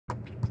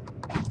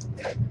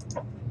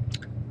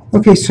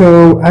Okay,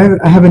 so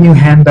I have a new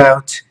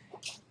handout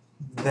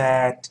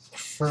that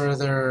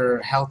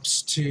further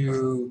helps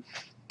to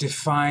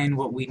define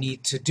what we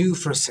need to do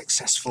for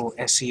successful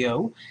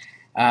SEO.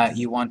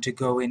 You want to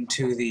go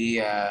into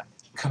the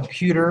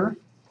computer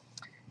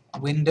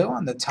window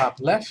on the top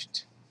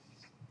left,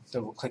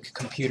 double-click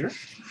computer.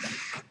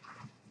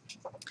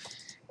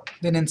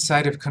 Then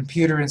inside of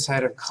computer,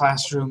 inside of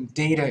classroom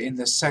data, in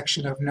the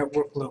section of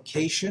network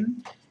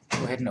location,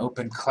 go ahead and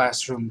open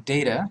classroom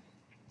data.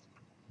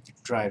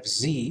 Drive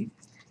Z,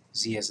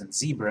 Z as in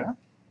zebra.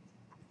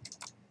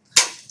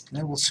 And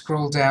then we'll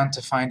scroll down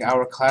to find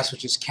our class,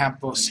 which is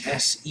Campus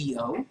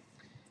SEO.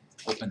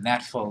 Open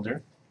that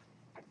folder.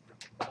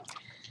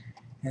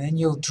 And then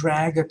you'll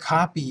drag a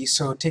copy,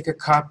 so take a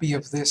copy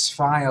of this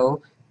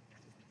file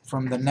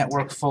from the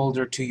network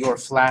folder to your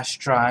flash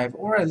drive,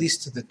 or at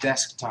least to the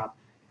desktop.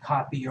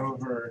 Copy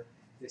over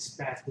this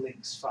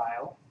backlinks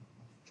file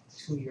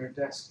to your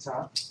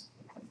desktop.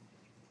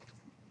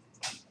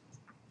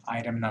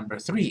 Item number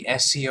 3,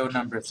 SEO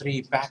number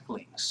 3,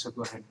 backlinks. So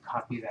go ahead and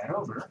copy that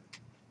over.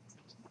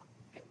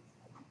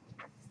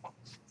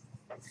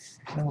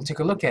 And then we'll take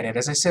a look at it.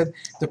 As I said,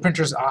 the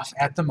printer's off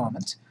at the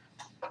moment.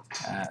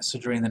 So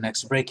during the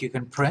next break you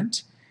can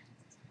print.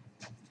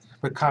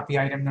 But copy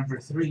item number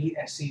 3,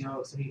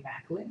 SEO 3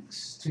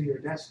 backlinks, to your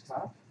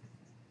desktop.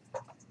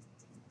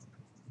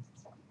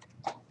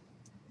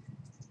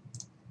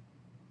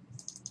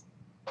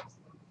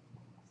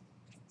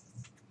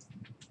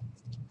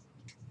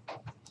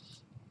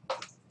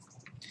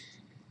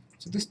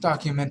 So this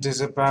document is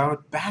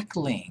about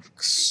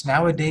backlinks.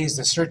 Nowadays,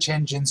 the search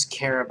engines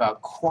care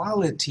about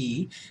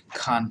quality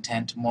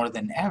content more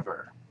than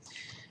ever.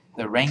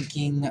 The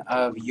ranking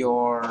of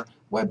your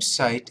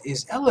website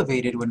is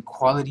elevated when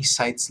quality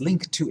sites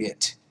link to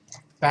it.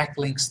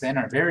 Backlinks, then,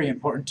 are very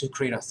important to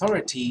create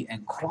authority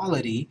and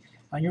quality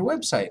on your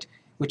website,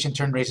 which in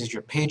turn raises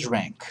your page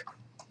rank.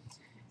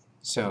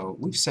 So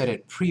we've said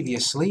it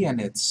previously, and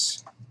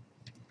it's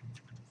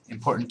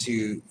important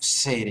to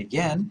say it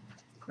again.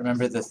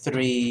 Remember the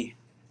 3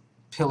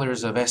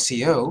 pillars of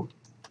SEO,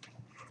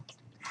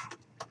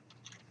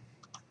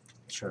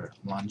 which are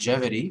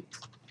longevity,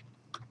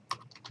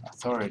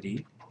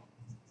 authority,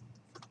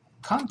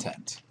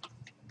 content.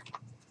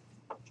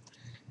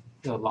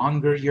 The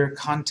longer your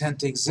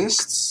content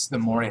exists, the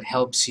more it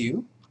helps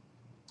you.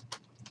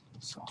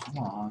 So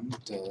how long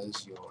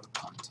does your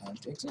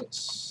content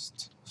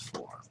exist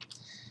for?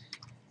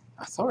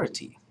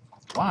 Authority.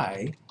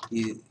 Why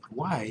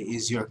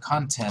is your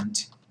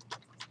content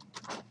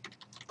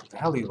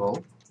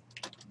valuable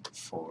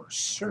for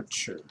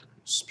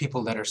searchers,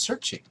 people that are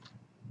searching,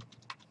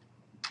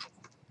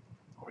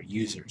 or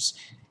users?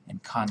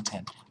 And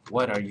content,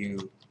 what are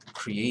you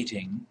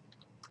creating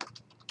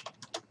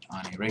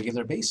on a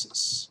regular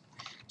basis?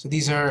 So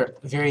these are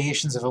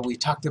variations of what we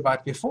talked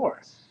about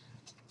before.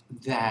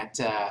 That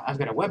I've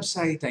got a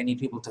website, I need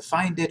people to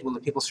find it. Well,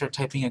 if people start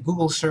typing a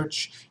Google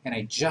search, and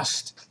I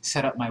just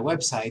set up my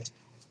website,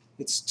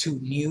 it's too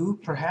new,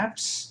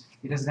 perhaps.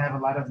 It doesn't have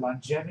a lot of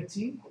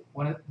longevity,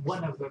 one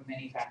of the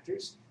many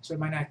factors, so it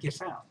might not get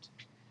found.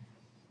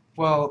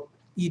 Well,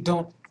 you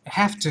don't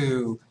have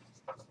to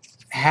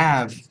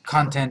have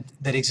content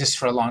that exists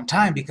for a long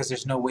time, because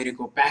there's no way to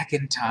go back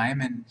in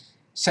time and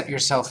set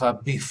yourself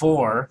up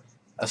before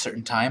a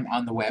certain time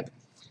on the web.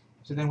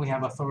 So then we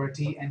have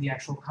authority and the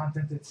actual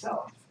content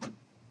itself.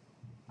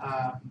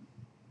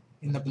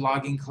 In the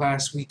blogging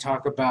class, we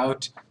talk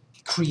about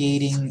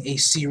creating a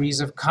series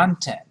of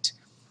content,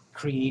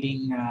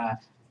 creating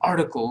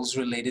articles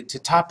related to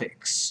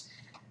topics.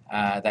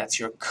 That's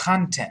your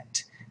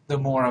content. The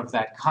more of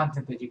that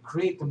content that you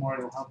create, the more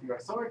it will help your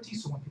authority,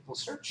 so when people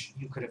search,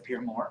 you could appear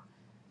more.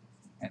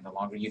 And the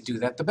longer you do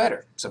that, the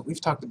better. So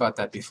we've talked about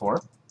that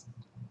before.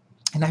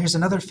 And now here's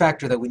another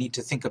factor that we need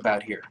to think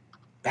about here.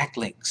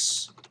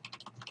 Backlinks.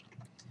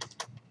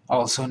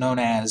 Also known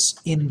as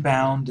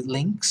inbound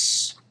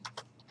links,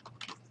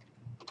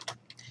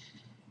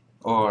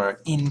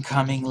 or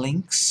incoming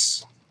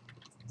links.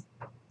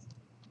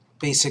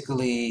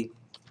 Basically,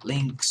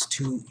 links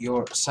to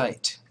your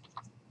site.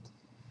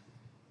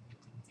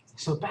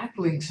 So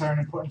backlinks are an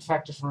important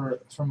factor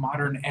for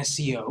modern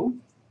SEO.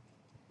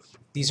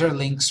 These are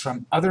links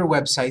from other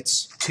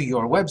websites to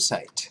your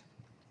website.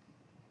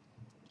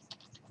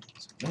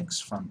 So links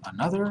from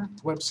another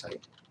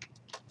website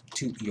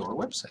to your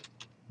website.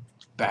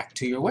 Back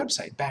to your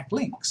website.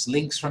 Backlinks.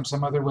 Links from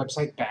some other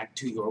website back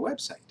to your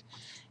website.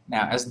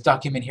 Now, as the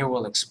document here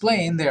will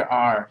explain, there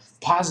are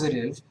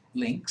positive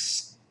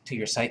links to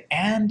your site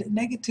and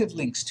negative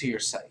links to your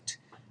site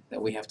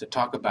that we have to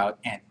talk about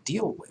and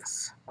deal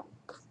with.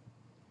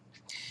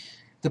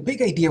 The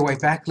big idea why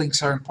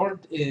backlinks are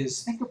important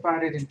is, think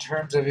about it in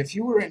terms of if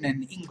you were in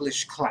an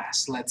English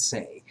class, let's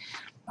say,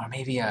 or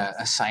maybe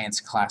a science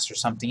class or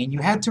something, and you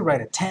had to write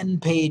a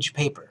 10-page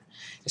paper,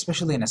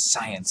 especially in a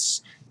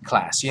science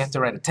class. You have to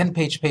write a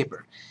 10-page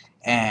paper,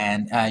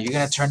 and you're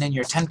going to turn in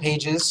your 10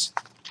 pages.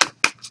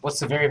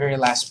 What's the very, very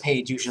last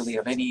page, usually,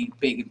 of any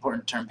big,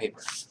 important term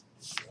paper?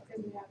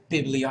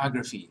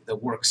 bibliography, the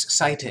works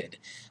cited.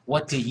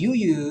 What did you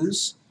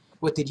use?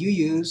 What did you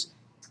use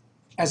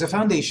as a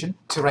foundation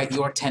to write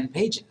your 10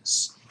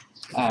 pages?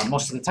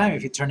 Most of the time,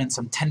 if you turn in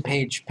some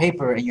 10-page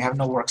paper and you have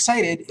no works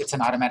cited, it's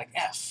an automatic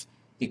F,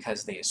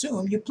 because they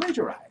assume you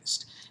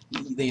plagiarized.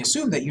 They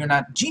assume that you're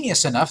not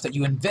genius enough that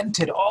you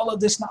invented all of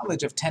this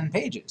knowledge of 10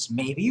 pages.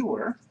 Maybe you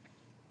were,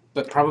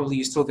 but probably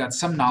you still got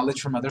some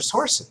knowledge from other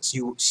sources.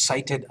 You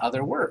cited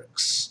other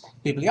works,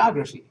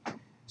 bibliography.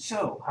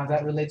 So, how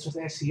that relates with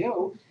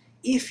SEO,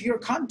 if your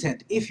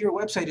content, if your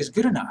website is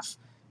good enough,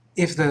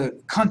 if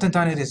the content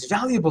on it is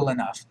valuable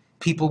enough,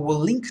 people will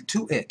link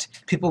to it.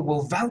 People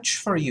will vouch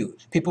for you.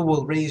 People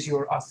will raise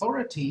your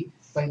authority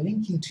by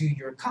linking to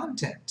your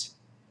content.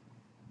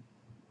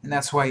 And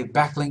that's why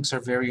backlinks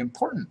are very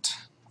important.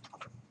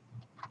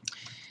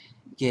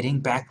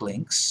 Getting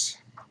backlinks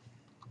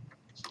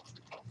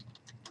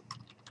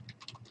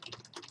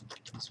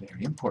is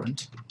very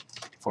important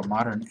for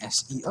modern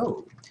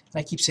SEO. And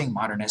I keep saying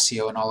modern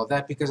SEO and all of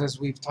that because, as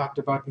we've talked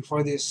about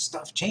before, this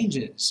stuff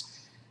changes.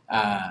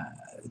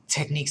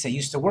 Techniques that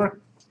used to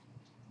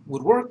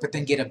would work, but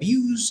then get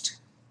abused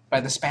by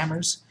the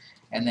spammers,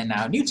 and then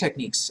now new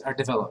techniques are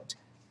developed,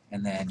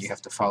 and then you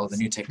have to follow the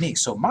new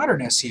techniques. So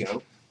modern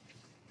SEO,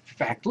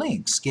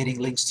 backlinks, getting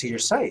links to your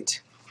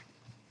site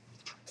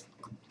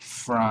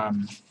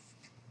from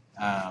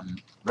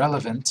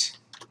relevant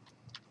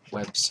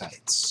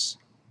websites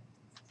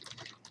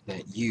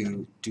that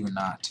you do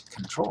not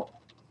control.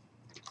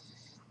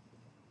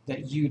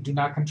 That you do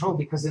not control,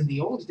 because in the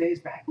old days,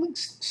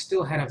 backlinks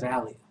still had a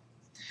value.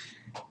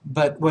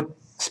 But what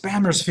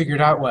spammers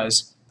figured out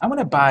was, I'm going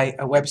to buy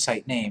a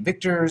website name,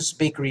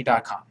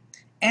 victorsbakery.com,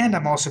 and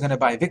I'm also going to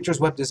buy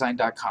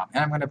victorswebdesign.com,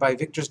 and I'm going to buy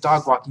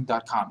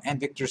victorsdogwalking.com,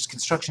 and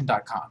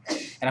victorsconstruction.com,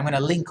 and I'm going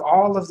to link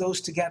all of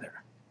those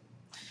together.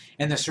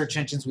 And the search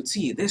engines would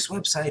see, this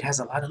website has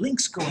a lot of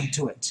links going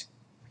to it.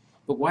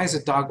 But why is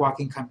a dog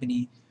walking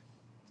company,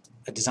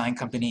 a design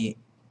company,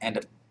 and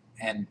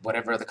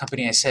whatever other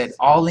company I said,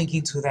 all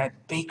linking to that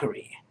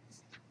bakery?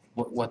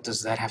 What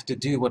does that have to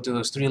do? What do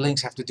those 3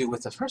 links have to do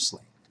with the first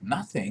link?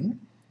 Nothing.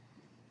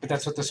 But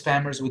that's what the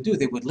spammers would do.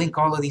 They would link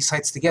all of these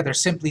sites together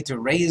simply to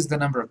raise the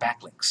number of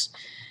backlinks.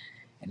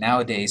 And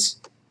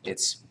nowadays,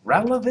 it's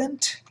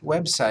relevant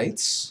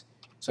websites,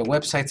 so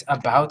websites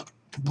about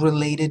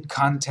related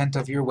content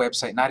of your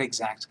website, not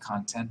exact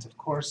content, of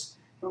course,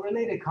 but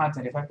related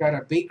content. If I've got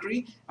a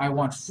bakery, I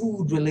want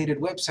food-related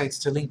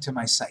websites to link to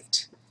my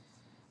site.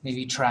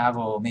 Maybe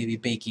travel, maybe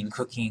baking,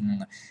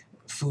 cooking,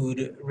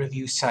 food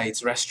review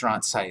sites,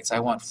 restaurant sites. I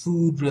want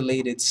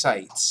food-related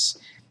sites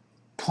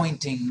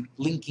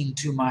linking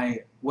to my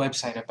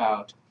website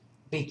about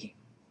baking.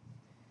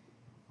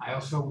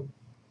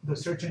 The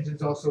search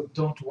engines also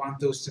don't want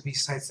those to be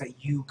sites that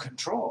you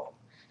control,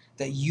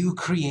 that you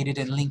created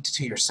and linked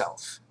to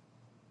yourself,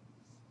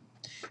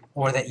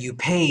 or that you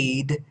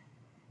paid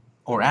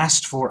or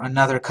asked for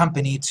another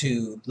company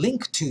to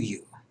link to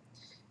you.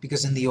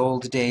 Because in the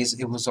old days,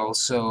 it was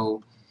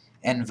also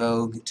en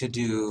vogue to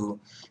do,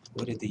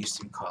 what did they used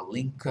to call,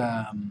 link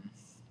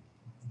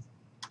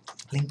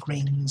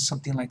rings,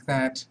 something like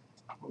that.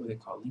 What were they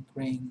called? Link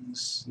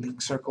rings,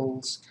 link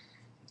circles.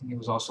 I think it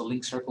was also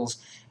link circles,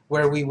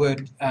 where we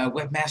would,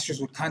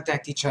 webmasters would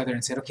contact each other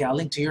and said, okay, I'll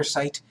link to your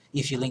site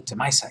if you link to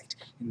my site.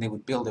 And they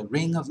would build a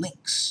ring of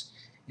links.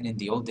 And in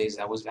the old days,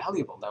 that was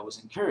valuable, that was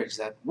encouraged,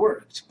 that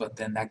worked, but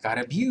then that got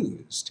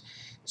abused.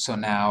 So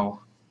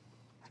now,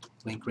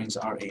 link rings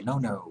are a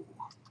no-no.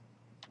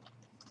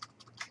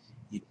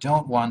 You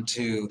don't want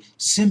to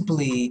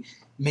simply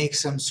make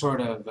some sort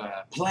of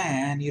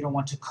plan. You don't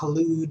want to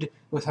collude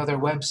with other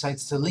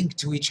websites to link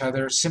to each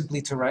other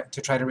simply to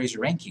try to raise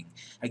your ranking.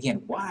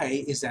 Again,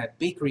 why is that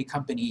bakery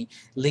company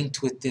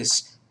linked with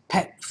this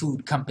pet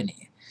food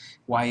company?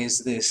 Why is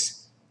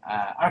this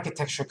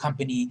architecture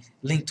company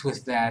linked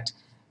with that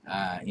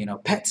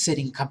pet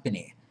sitting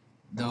company?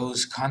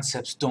 Those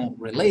concepts don't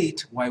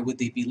relate. Why would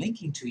they be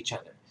linking to each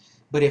other?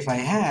 But if I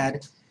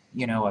had,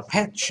 a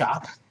pet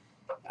shop,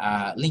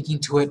 linking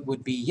to it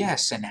would be,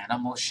 yes, an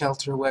animal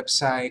shelter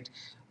website,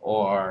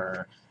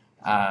 or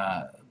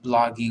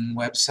blogging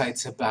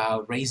websites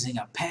about raising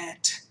a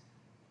pet,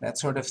 that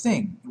sort of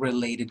thing.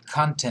 Related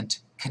content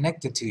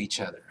connected to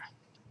each other.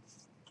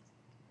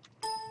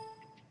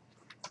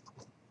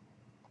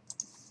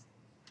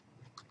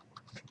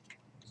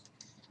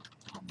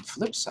 On the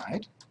flip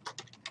side,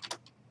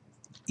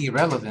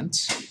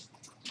 irrelevant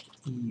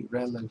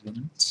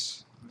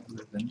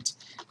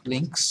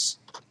links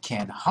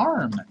can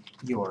harm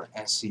your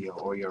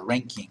SEO or your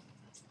ranking.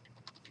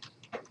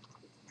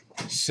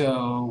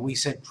 So we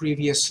said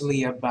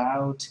previously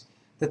about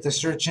that the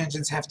search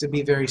engines have to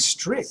be very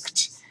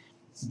strict,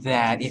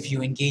 that if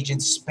you engage in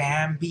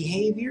spam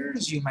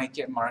behaviors, you might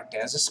get marked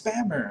as a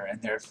spammer,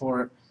 and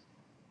therefore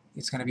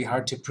it's going to be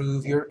hard to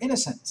prove your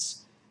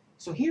innocence.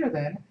 So here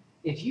then,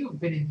 if you've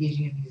been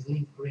engaging in these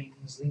link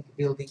rings, link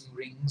building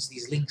rings,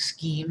 these link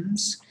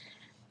schemes,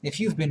 if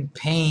you've been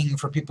paying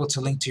for people to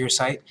link to your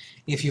site,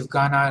 if you've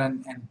gone out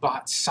and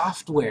bought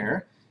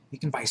software, you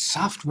can buy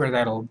software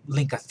that'll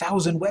link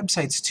 1,000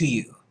 websites to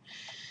you.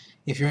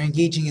 If you're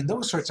engaging in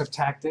those sorts of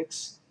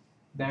tactics,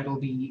 that'll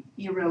be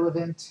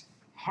irrelevant,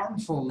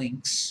 harmful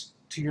links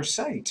to your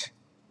site.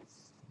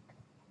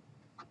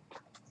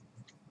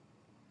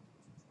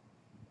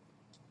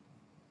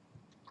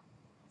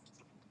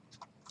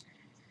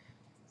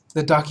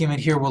 The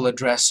document here will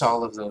address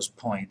all of those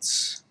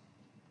points.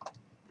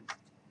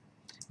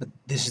 But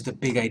this is the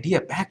big idea,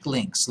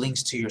 backlinks,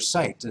 links to your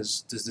site.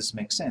 Does this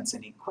make sense?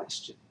 Any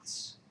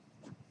questions?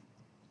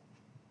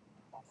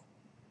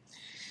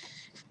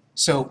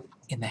 So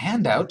in the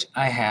handout,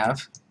 I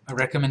have a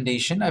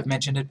recommendation. I've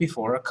mentioned it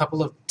before, a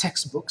couple of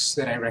textbooks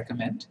that I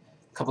recommend,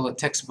 a couple of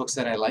textbooks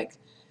that I like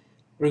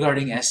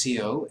regarding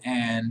SEO.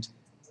 And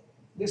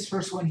this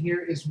first one here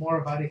is more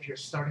about if you're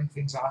starting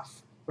things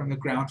off from the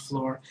ground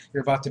floor,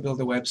 you're about to build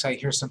a website,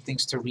 here's some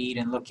things to read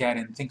and look at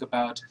and think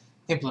about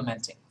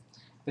implementing.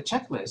 The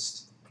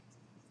checklist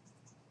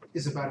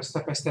is about a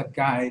step-by-step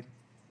guide.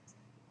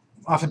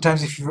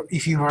 Oftentimes,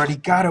 if you've already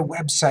got a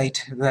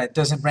website that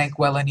doesn't rank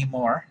well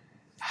anymore,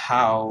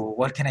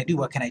 what can I do?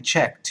 What can I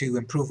check to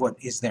improve what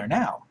is there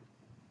now?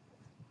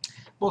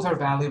 Both are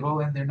valuable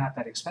and they're not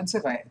that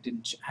expensive. I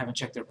haven't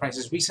checked their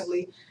prices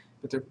recently,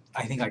 but they're,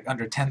 I think, like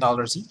under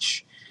 $10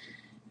 each,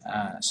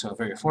 so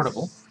very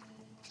affordable.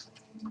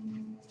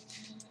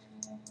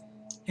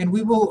 And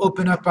we will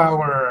open up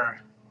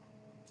our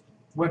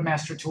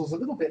Webmaster Tools a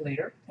little bit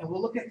later, and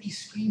we'll look at these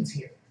screens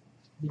here,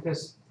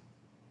 because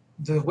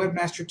the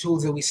Webmaster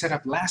Tools that we set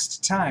up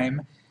last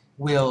time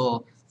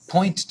will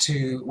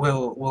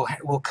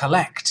will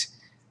collect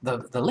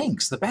the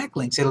links, the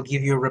backlinks. It'll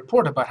give you a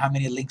report about how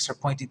many links are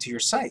pointing to your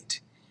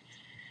site.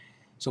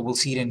 So we'll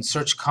see it in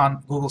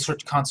Google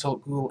Search Console,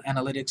 Google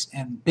Analytics,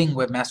 and Bing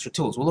Webmaster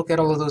Tools. We'll look at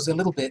all of those a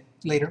little bit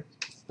later,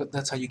 but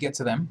that's how you get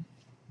to them.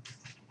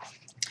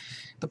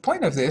 The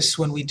point of this,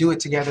 when we do it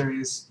together,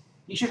 is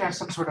you should have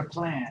some sort of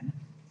plan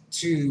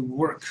to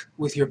work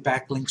with your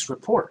backlinks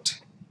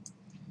report.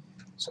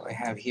 So I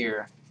have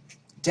here,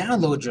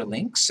 download your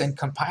links and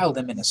compile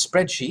them in a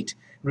spreadsheet,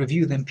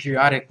 review them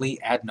periodically,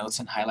 add notes,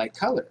 and highlight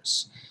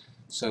colors.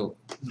 So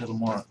a little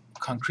more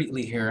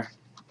concretely here,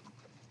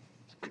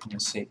 I'm going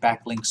to say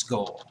backlinks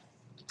goal.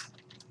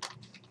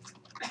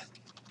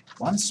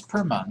 Once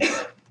per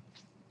month,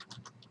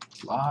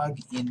 log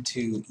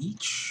into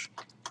each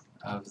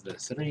of the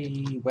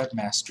 3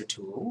 Webmaster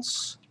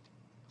Tools,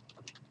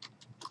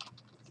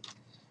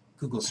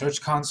 Google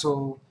Search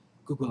Console,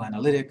 Google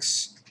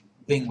Analytics,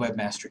 Bing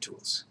Webmaster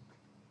Tools.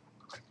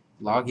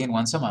 Log in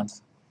once a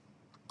month,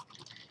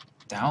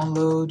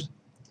 download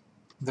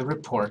the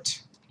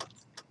report,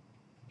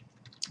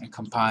 and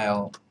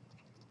compile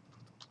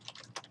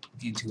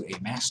into a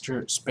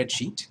master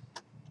spreadsheet.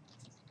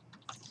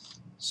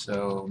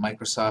 So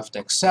Microsoft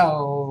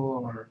Excel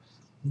or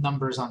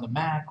numbers on the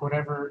Mac,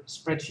 whatever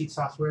spreadsheet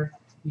software,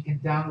 you can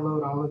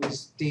download all of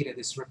this data,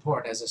 this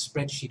report, as a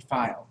spreadsheet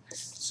file.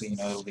 So you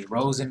know it'll be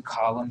rows and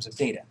columns of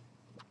data.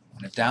 I'm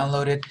going to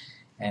download it,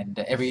 and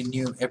every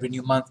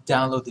new month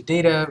download the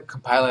data,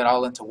 compile it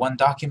all into one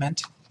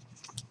document.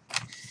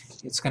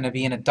 It's going to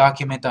be in a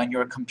document on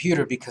your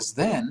computer, because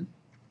then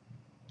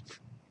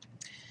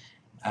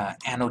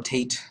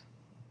annotate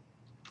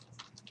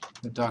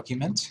the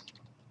document,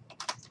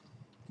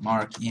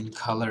 mark in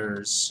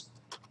colors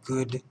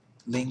good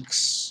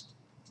links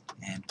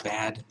and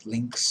bad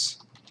links.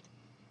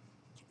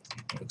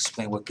 I'll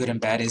explain what good and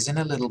bad is in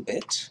a little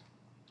bit.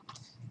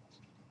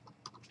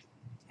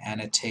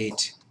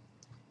 Annotate,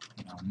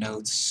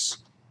 notes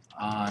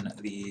on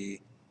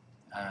the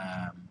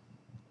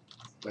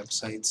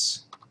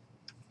websites.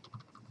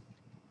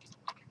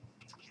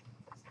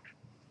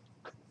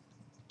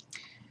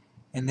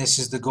 And this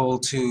is the goal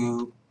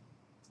to,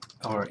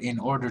 or in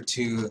order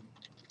to,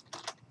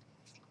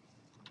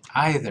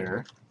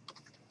 either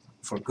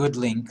for good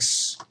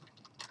links,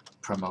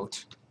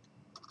 promote,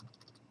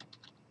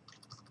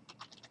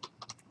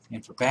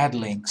 and for bad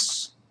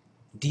links,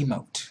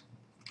 demote.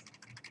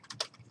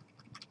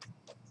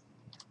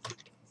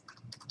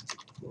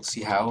 We'll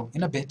see how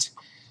in a bit.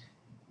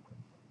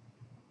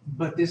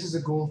 But this is a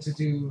goal to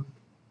do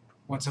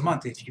once a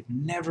month. If you've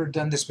never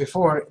done this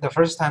before, the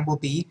first time will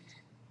be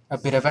a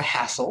bit of a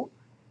hassle,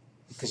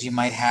 because you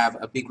might have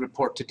a big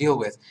report to deal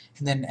with.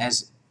 And then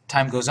as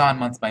time goes on,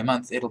 month by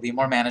month, it'll be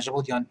more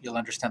manageable. You'll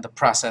understand the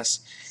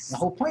process. And the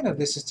whole point of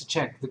this is to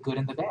check the good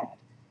and the bad.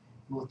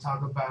 We'll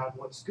talk about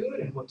what's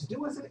good and what to do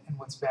with it, and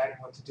what's bad and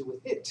what to do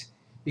with it.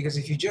 Because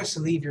if you just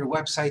leave your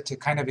website to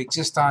kind of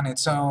exist on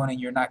its own and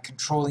you're not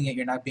controlling it,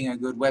 you're not being a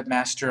good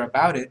webmaster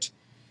about it,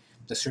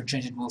 the search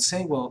engine will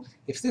say, well,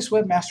 if this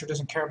webmaster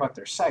doesn't care about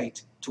their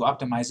site to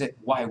optimize it,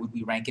 why would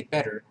we rank it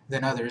better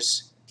than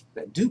others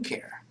that do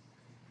care?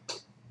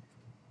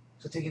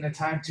 So taking the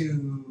time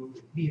to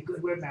be a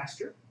good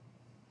webmaster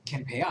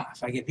can pay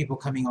off. I get people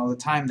coming all the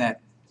time that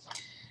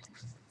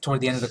toward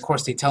the end of the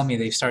course they tell me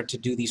they start to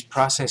do these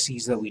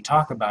processes that we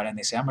talk about, and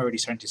they say, I'm already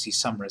starting to see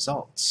some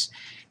results.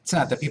 It's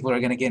not that people are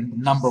going to get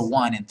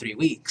 #1 in 3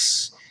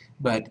 weeks,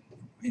 but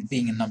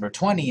being in number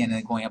 20 and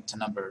then going up to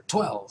number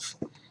 12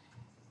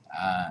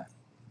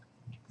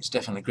 is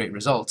definitely great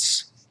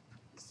results.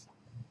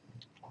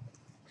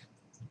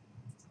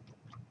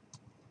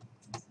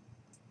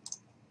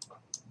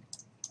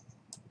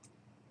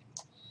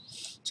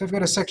 So I've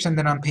got a section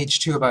then on page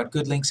 2 about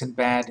good links and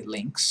bad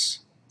links.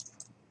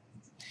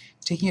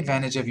 Taking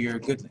advantage of your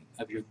good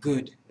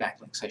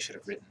backlinks, I should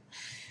have written.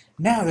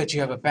 Now that you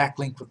have a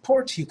backlink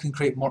report, you can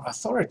create more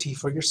authority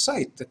for your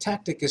site. The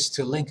tactic is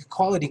to link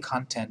quality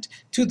content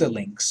to the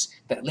links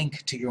that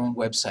link to your own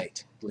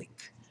website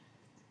link.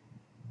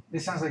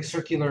 This sounds like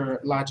circular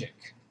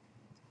logic.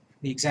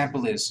 The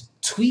example is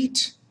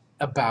tweet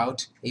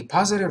about a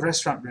positive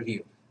restaurant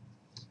review.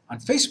 On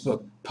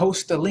Facebook,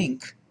 post a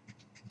link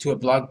to a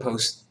blog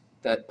post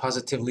that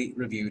positively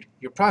reviewed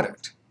your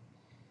product.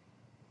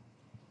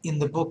 In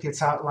the book,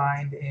 it's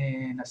outlined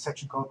in a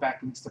section called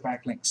Backlinks to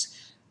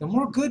Backlinks. The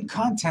more good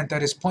content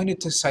that is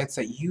pointed to sites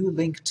that you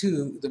link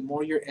to, the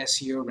more your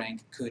SEO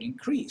rank could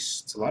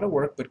increase. It's a lot of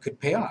work, but could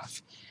pay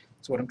off.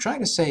 So what I'm trying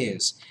to say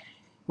is,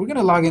 we're going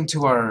to log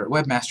into our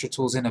Webmaster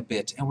Tools in a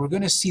bit, and we're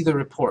going to see the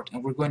report,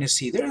 and we're going to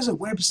see there's a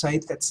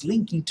website that's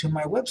linking to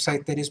my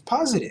website that is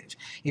positive.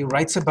 It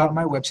writes about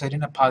my website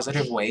in a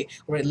positive way,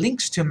 or it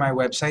links to my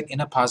website in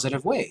a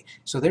positive way.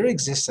 So there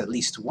exists at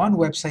least one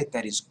website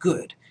that is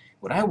good.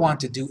 What I want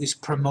to do is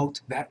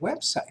promote that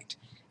website.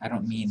 I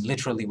don't mean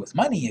literally with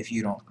money if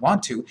you don't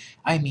want to.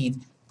 I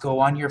mean go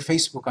on your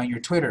Facebook, on your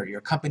Twitter,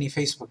 your company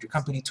Facebook, your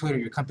company Twitter,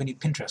 your company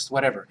Pinterest,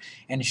 whatever,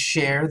 and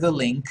share the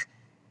link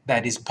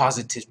that is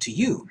positive to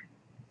you.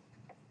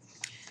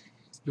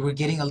 You are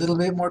getting a little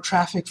bit more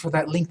traffic for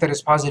that link that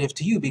is positive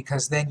to you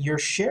because then you're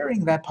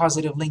sharing that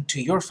positive link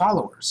to your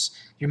followers.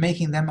 You're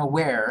making them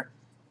aware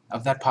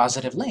of that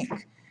positive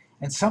link.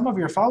 And some of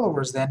your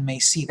followers then may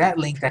see that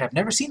link that have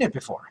never seen it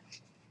before,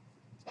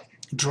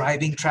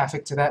 driving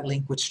traffic to that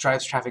link, which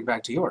drives traffic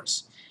back to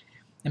yours.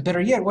 And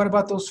better yet, what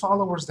about those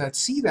followers that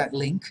see that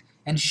link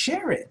and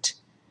share it?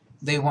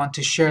 They want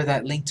to share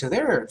that link to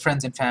their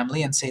friends and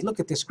family and say, look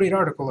at this great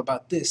article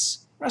about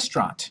this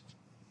restaurant.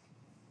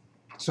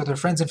 So their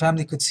friends and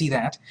family could see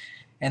that,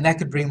 and that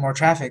could bring more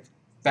traffic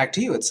back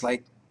to you. It's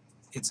like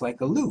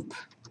a loop.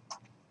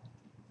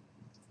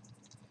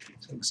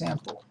 So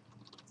example,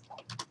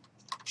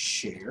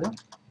 share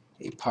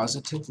a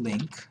positive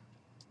link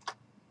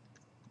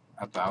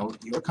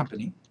about your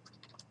company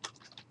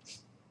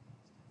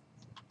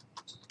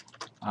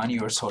on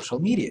your social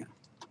media.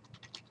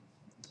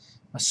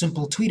 A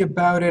simple tweet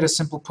about it, a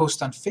simple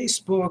post on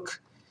Facebook,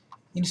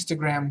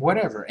 Instagram,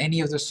 whatever, any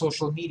of the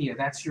social media,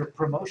 that's your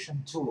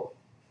promotion tool.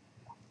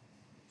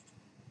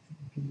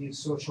 You can use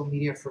social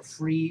media for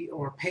free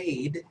or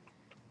paid.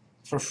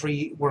 For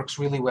free works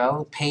really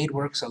well, paid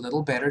works a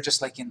little better,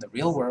 just like in the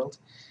real world.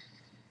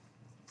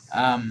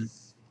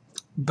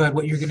 But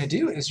what you're going to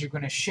do is you're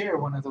going to share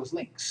one of those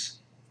links.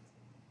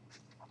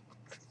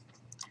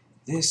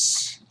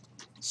 This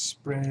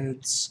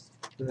spreads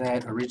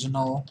that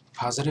original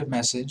positive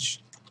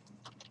message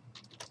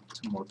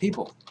to more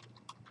people.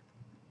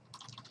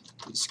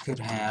 This could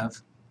have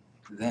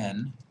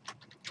then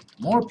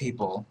more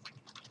people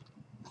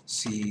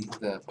see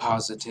the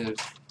positive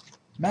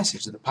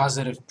message, the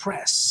positive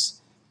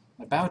press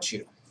about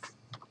you.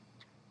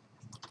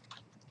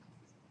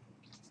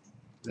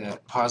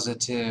 That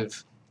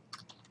positive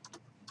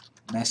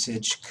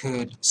message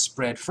could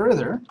spread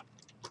further.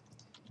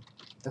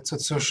 That's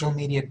what social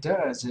media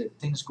does.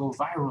 Things go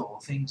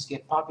viral, things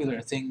get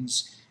popular,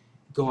 things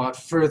go out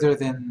further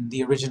than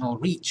the original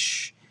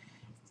reach.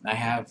 I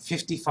have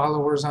 50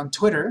 followers on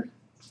Twitter.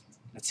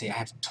 Let's say I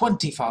have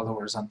 20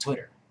 followers on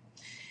Twitter.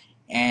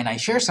 And I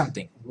share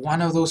something.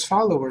 One of those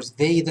followers,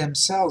 they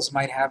themselves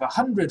might have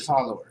 100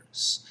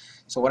 followers.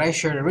 So what I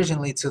shared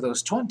originally to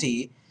those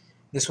 20,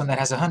 this one that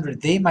has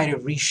 100, they might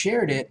have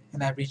reshared it,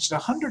 and that reached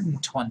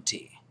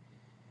 120.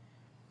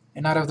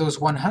 And out of those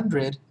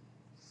 100,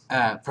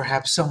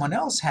 perhaps someone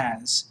else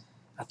has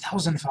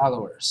 1,000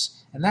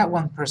 followers. And that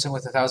one person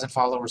with 1,000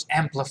 followers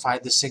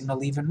amplified the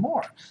signal even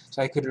more.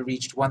 So I could have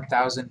reached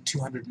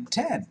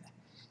 1,210.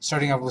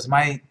 Starting off with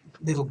my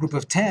little group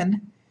of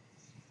 10,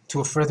 to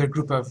a further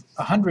group of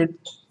 100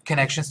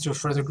 connections, to a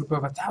further group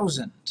of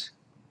 1,000.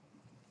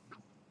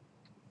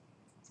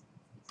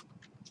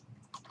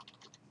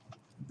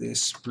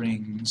 This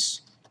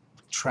brings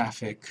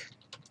traffic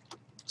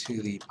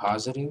to the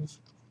positive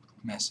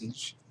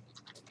message,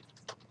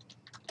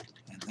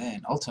 and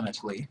then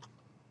ultimately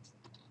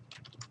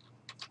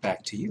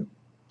back to you.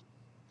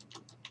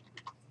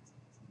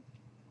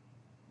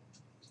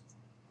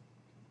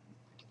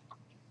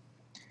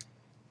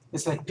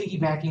 It's like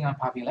piggybacking on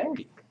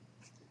popularity.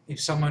 If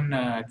someone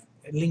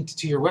linked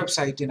to your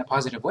website in a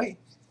positive way,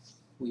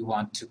 we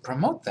want to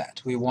promote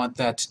that. We want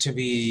that to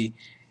be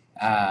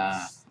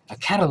a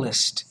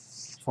catalyst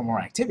for more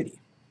activity.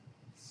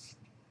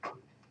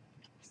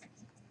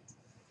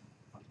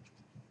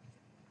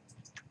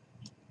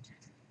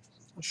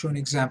 I'll show an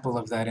example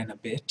of that in a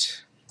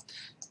bit.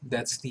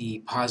 That's the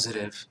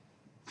positive.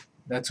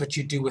 That's what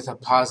you do with a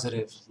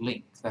positive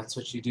link. That's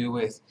what you do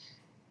with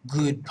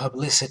good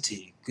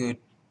publicity, good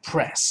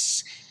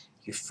press.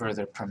 You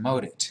further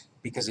promote it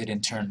because it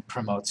in turn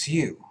promotes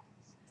you.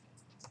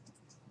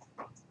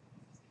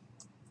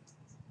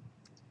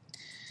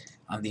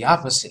 On the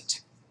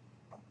opposite,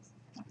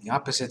 the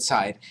opposite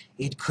side,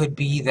 it could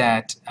be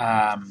that,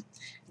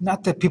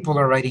 not that people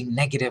are writing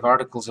negative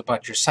articles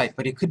about your site,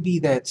 but it could be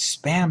that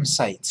spam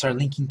sites are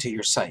linking to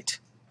your site.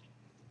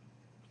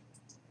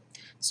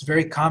 It's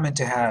very common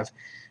to have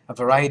a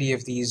variety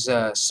of these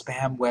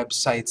spam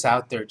websites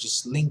out there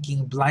just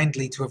linking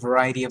blindly to a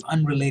variety of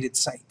unrelated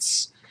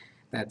sites.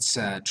 That's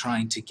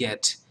trying to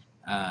get,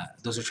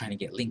 those are trying to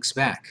get links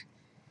back.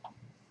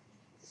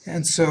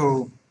 And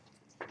so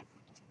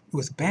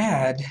with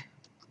bad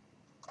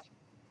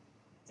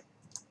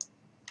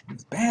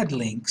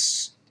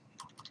links,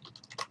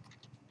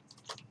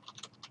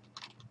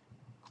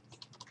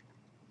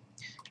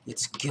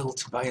 it's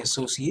guilt by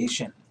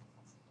association.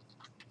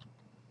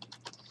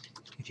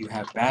 If you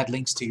have bad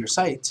links to your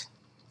site,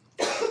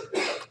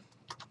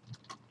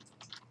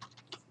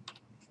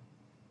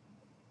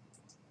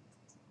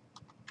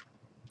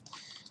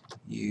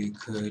 you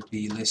could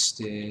be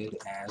listed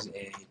as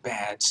a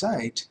bad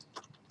site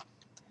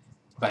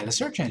by the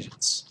search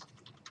engines.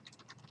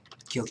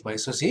 Guilt by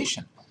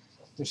association.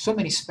 There's so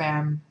many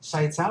spam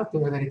sites out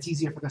there that it's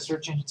easier for the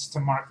search engines to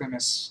mark them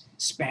as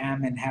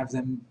spam and have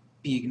them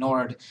be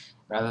ignored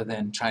rather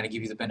than trying to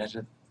give you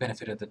the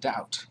benefit of the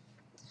doubt.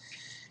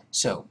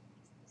 So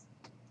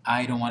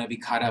I don't want to be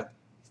caught up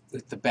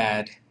with the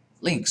bad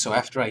links. So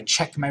after I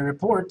check my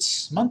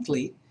reports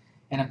monthly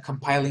and I'm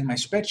compiling my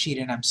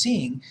spreadsheet and I'm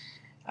seeing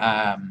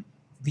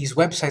these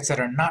websites that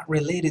are not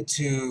related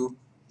to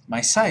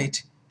my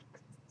site,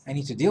 I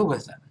need to deal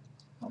with them.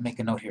 I'll make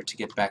a note here to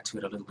get back to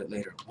it a little bit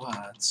later.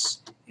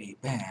 What's a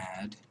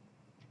bad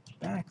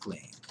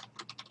backlink?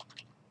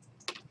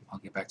 I'll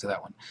get back to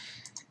that one.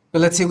 But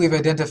let's say we've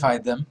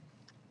identified them,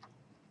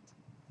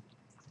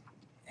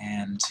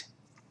 and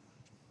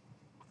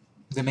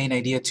the main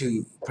idea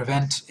to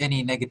prevent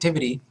any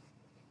negativity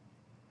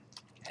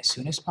as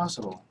soon as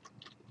possible.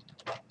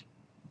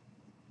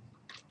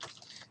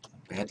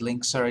 Bad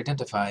links are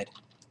identified.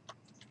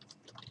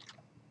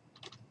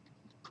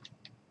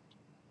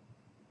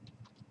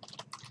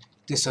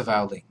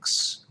 Disavow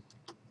links.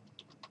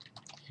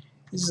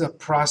 This is a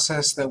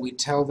process that we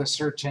tell the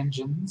search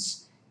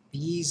engines,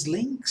 these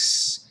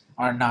links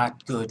are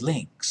not good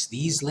links.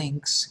 These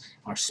links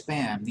are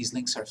spam. These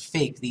links are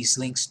fake. These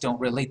links don't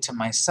relate to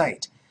my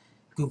site.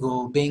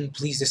 Google, Bing,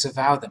 please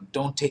disavow them.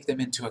 Don't take them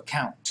into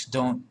account.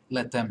 Don't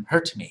let them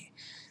hurt me,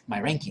 my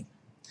ranking.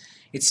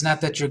 It's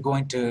not that you're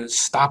going to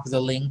stop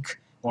the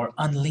link or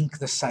unlink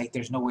the site.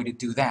 There's no way to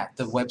do that.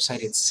 The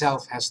website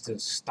itself has to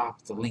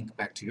stop the link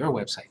back to your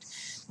website.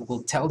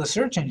 We'll tell the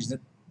search engines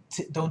that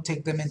don't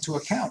take them into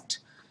account.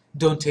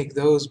 Don't take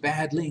those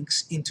bad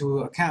links into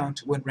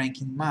account when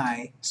ranking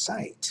my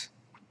site.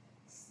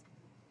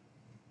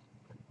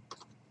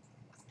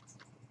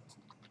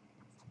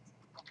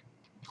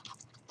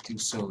 Do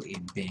so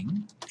in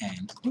Bing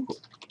and Google.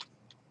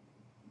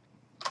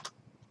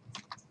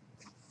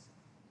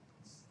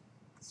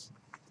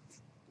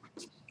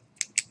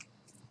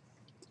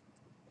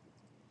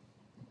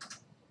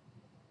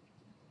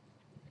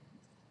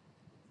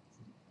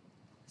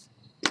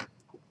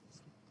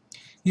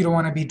 You don't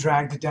want to be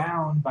dragged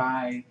down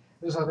by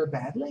those other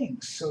bad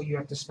links, so you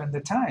have to spend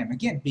the time.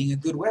 Again, being a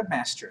good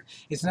webmaster.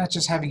 It's not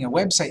just having a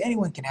website.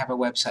 Anyone can have a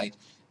website,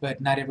 but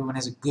not everyone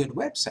has a good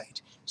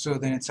website. So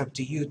then it's up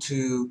to you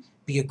to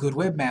be a good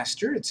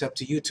webmaster. It's up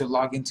to you to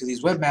log into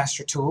these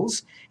webmaster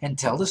tools and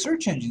tell the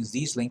search engines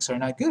these links are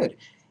not good.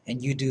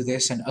 And you do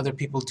this and other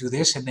people do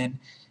this, and then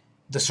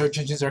the search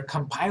engines are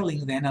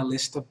compiling then a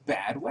list of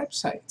bad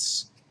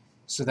websites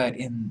so that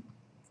in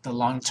the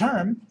long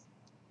term,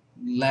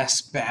 less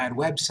bad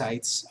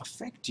websites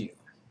affect you.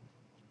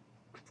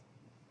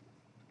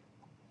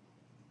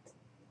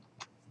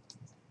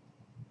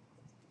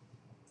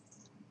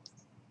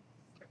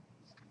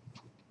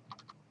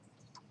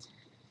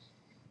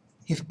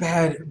 If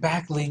bad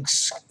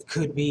backlinks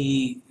could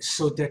be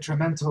so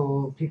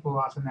detrimental, people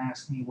often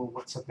ask me, well,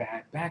 what's a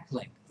bad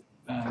backlink?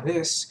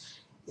 This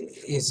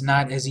is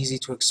not as easy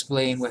to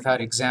explain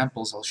without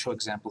examples. I'll show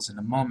examples in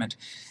a moment,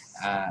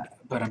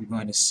 but I'm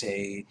going to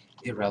say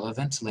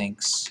irrelevant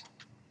links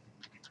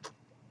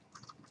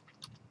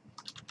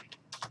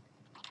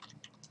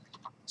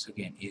So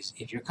again,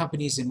 if your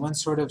company is in one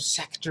sort of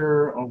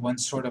sector or one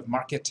sort of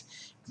market,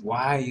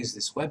 why is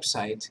this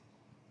website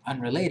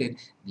unrelated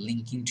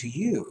linking to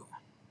you?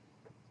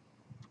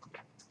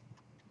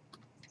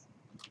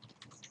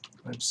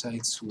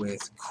 Websites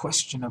with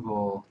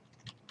questionable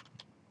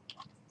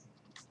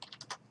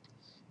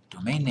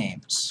domain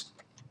names.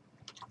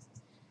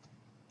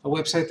 A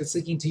website that's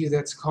linking to you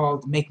that's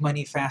called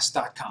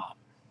makemoneyfast.com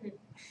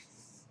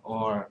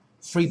or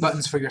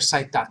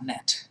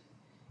freebuttonsforyoursite.net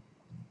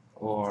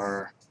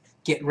or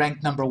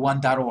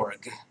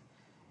getranknumber1.org.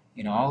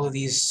 You know, all of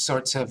these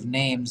sorts of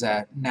names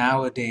that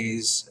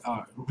nowadays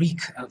reek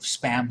of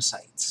spam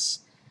sites.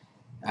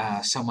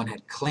 Someone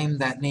had claimed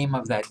that name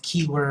of that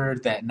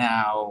keyword that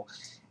now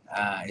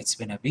it's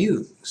been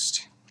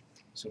abused.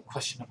 So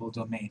questionable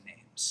domain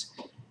names.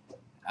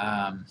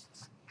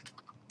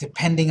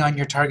 Depending on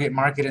your target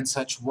market and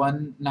such,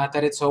 not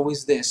that it's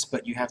always this,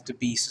 but you have to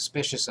be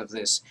suspicious of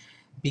this.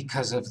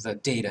 because of the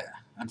data,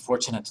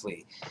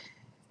 unfortunately.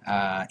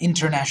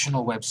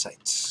 International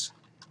websites.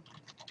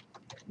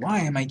 Why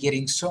am I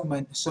getting so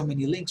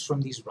many links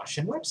from these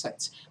Russian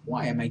websites?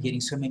 Why am I getting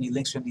so many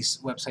links from these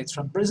websites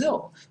from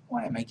Brazil?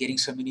 Why am I getting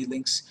so many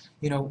links,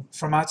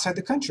 from outside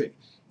the country?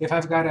 If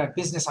I've got a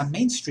business on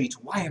Main Street,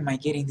 why am I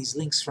getting these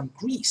links from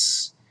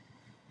Greece?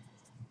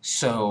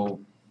 So,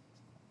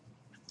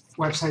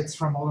 websites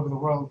from all over the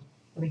world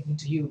linking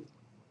to you,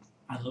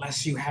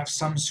 unless you have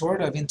some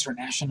sort of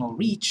international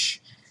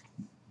reach,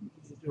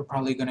 you're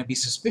probably going to be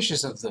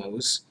suspicious of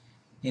those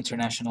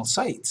international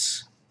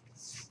sites.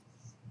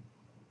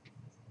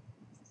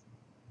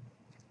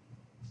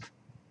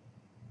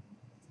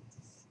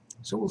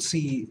 So we'll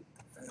see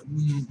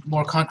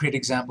more concrete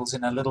examples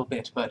in a little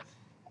bit, but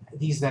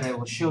these that I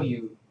will show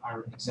you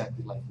are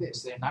exactly like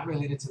this. They're not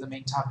related to the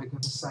main topic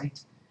of the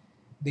site.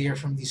 They are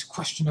from these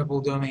questionable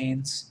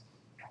domains,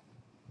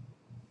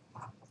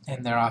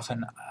 and they're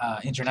often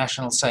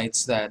international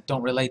sites that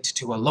don't relate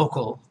to a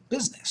local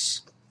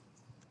business.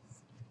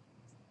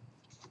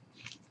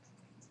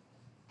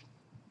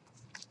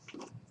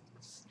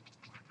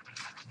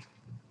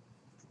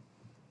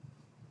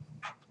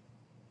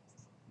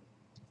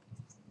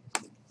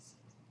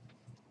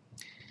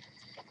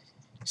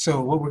 So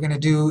what we're going to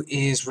do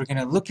is we're going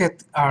to look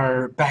at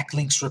our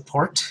backlinks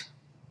report.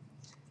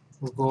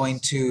 We're going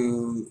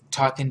to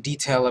talk in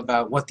detail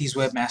about what these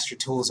webmaster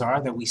tools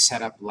are that we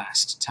set up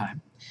last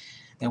time.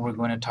 Then we're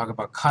going to talk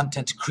about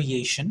content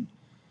creation,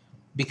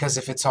 because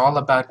if it's all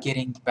about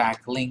getting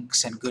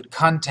backlinks and good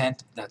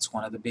content, that's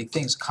one of the big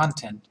things.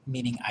 Content,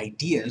 meaning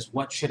ideas.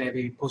 What should I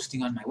be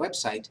posting on my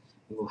website?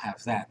 We will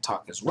have that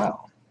talk as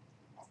well.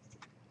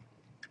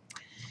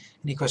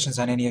 Any questions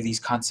on any of these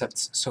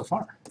concepts so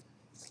far?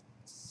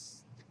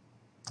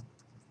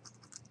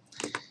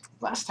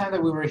 Last time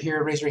that we were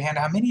here, raise your hand.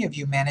 How many of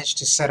you managed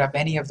to set up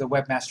any of the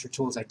webmaster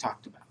tools I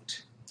talked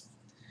about?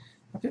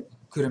 Okay,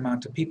 good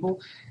amount of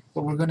people.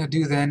 What we're going to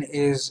do then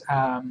is,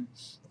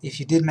 if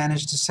you did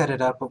manage to set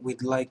it up, what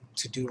we'd like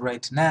to do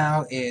right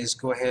now is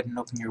go ahead and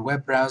open your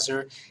web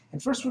browser.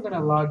 And first we're going to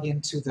log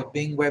into the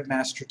Bing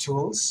Webmaster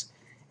Tools,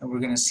 and we're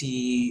going to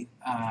see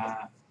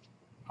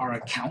our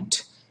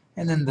account,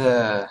 and then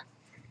the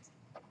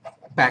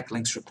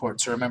backlinks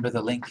report. So remember,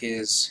 the link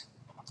is,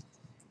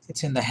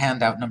 it's in the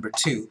handout number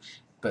 2,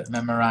 but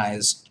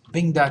memorize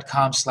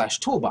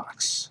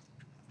bing.com/toolbox.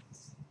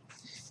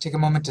 Take a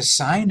moment to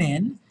sign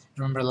in.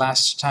 Remember,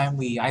 last time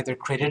we either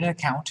created an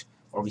account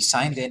or we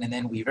signed in and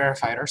then we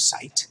verified our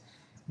site.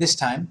 This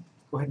time,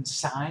 go ahead and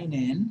sign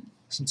in,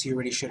 since you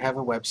already should have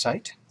a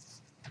website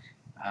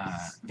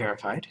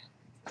verified.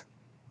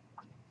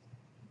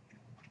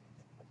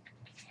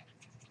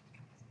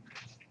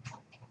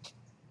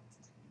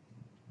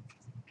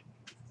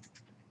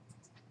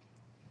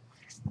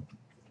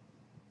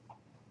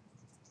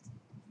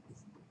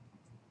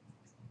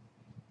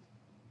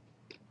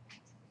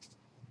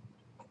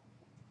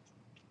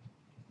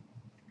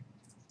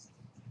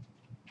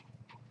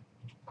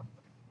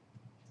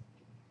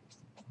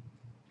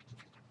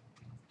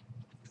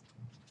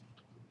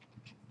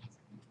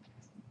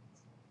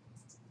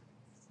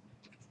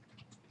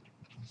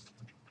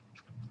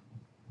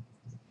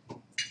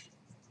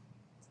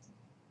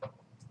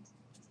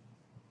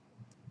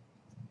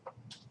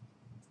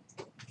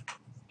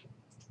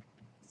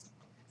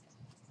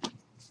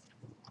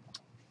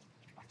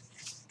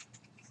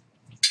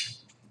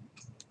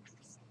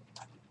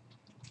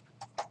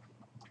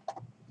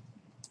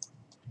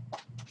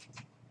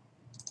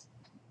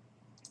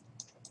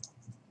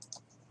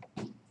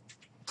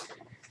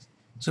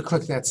 So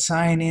click that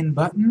sign in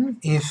button.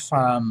 If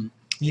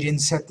you didn't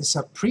set this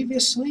up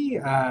previously,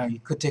 you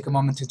could take a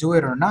moment to do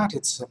it or not.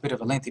 It's a bit of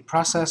a lengthy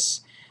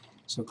process.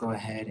 So go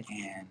ahead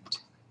and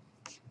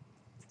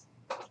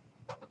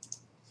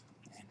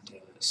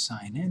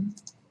sign in.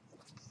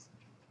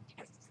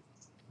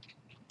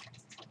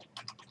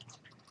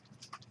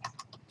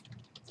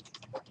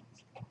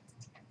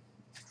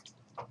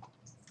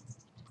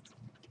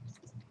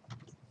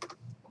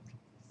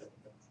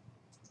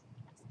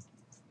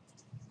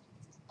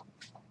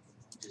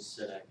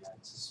 Said I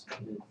got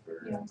suspended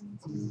for a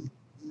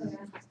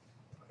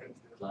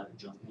lot of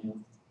junk mail.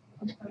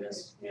 I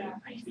guess, yeah.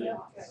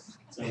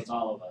 So it's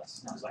all of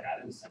us. I was like, I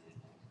didn't send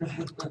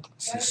anything.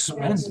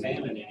 Suspended?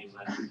 Spamming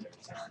anyone.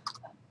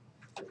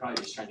 They're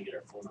probably just trying to get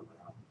our phone number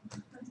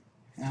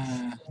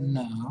out.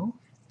 No.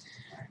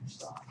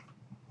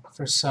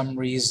 For some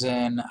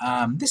reason,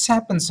 this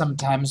happens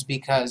sometimes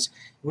because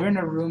we're in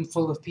a room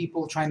full of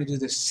people trying to do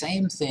the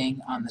same thing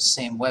on the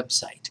same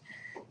website.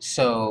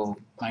 So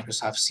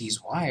Microsoft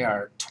sees, why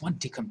are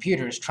 20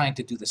 computers trying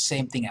to do the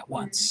same thing at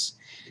once?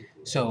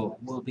 So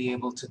we'll be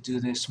able to do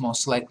this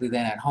most likely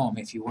then at home.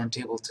 If you weren't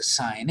able to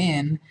sign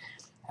in,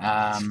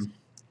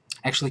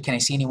 actually, can I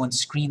see anyone's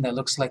screen that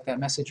looks like that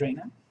message right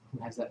now?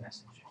 Who has that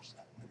message?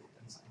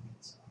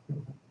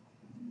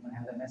 Anyone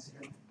have that message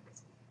right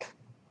now?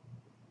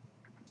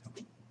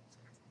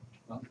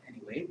 Well,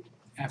 anyway,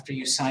 after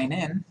you sign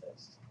in,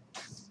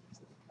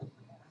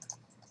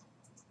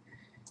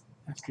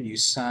 After you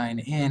sign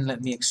in,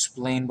 let me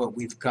explain what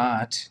we've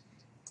got.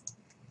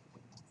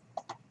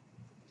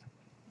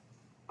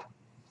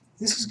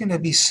 This is going to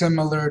be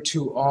similar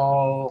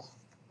to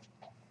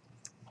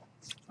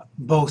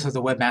both of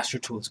the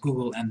webmaster tools,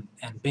 Google and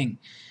Bing.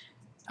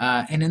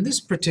 And in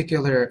this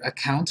particular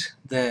account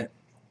that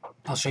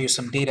I'll show you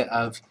some data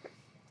of,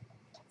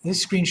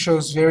 this screen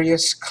shows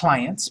various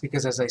clients,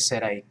 because as I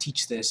said, I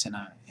teach this and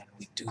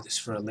we do this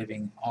for a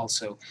living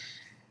also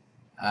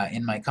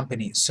in my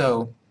company.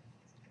 So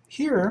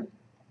here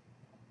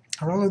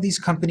are all of these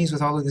companies with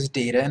all of this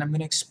data, and I'm going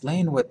to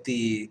explain what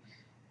the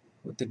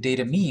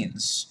data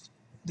means.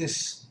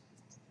 This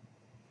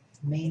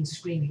main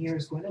screen here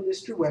is going to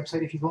list your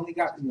website. If you've only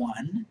got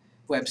one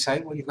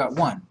website, well, you've got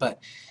one. But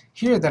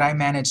here that I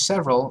manage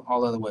several,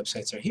 all of the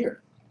websites are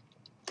here.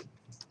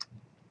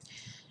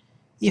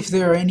 If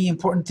there are any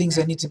important things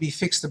that need to be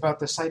fixed about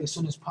the site as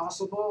soon as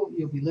possible,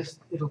 it'll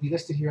be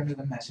listed here under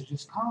the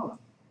messages column.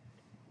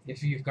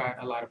 If you've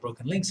got a lot of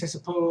broken links, I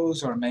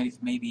suppose, or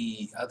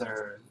maybe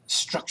other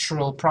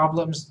structural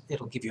problems,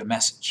 it'll give you a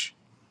message.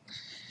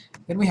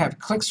 Then we have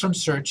clicks from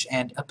search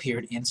and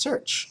appeared in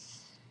search.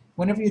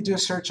 Whenever you do a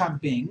search on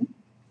Bing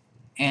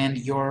and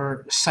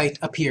your site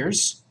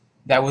appears,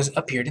 that was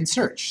appeared in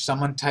search.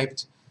 Someone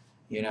typed,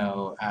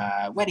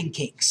 wedding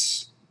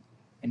cakes,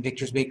 and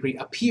Victor's Bakery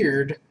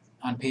appeared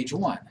on page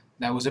 1.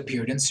 That was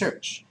appeared in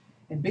search.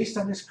 And based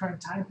on this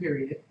current time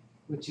period,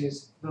 which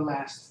is the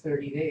last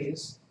 30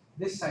 days,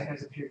 this site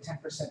has appeared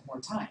 10% more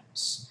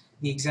times.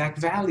 The exact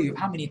value of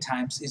how many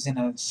times is in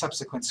a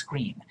subsequent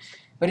screen.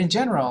 But in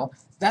general,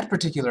 that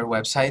particular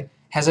website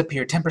has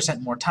appeared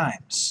 10% more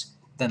times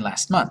than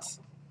last month.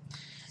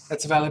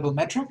 That's a valuable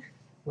metric,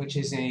 which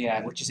is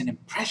an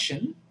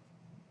impression.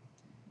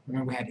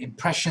 Remember, we had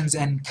impressions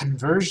and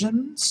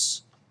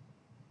conversions.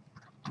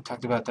 We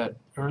talked about that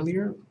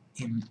earlier.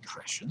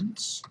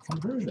 Impressions,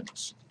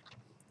 conversions.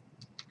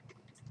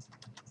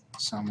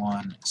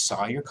 Someone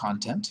saw your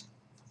content.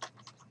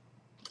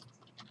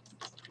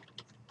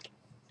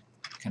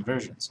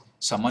 Conversions.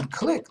 Someone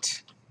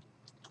clicked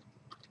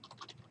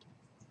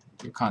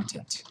your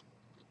content.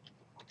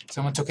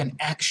 Someone took an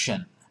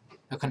action.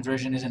 A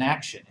conversion is an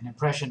action. An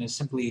impression is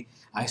simply,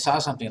 I saw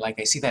something, like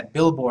I see that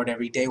billboard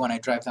every day when I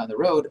drive down the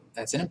road.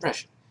 That's an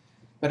impression.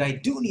 But I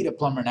do need a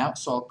plumber now,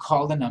 so I'll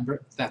call the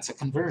number. That's a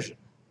conversion.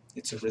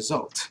 It's a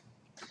result.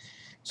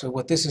 So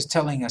what this is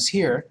telling us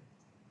here,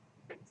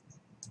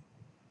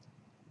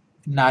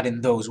 not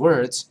in those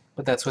words,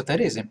 but that's what that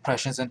is,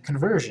 impressions and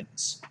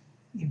conversions.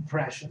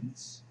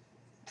 Impressions,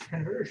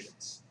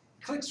 conversions.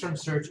 Clicks from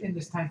search in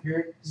this time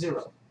period,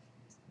 0.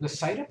 The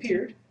site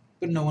appeared,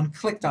 but no one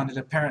clicked on it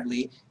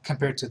apparently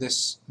compared to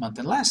this month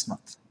and last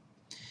month.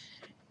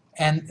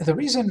 And the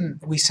reason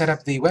we set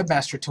up the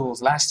webmaster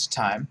tools last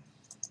time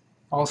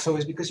also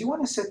is because you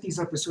want to set these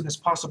up as soon as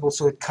possible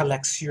so it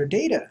collects your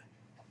data.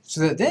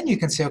 So that then you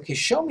can say, okay,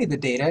 show me the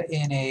data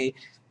in a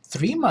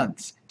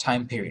 3-month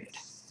time period.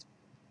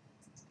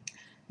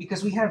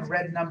 Because we have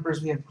red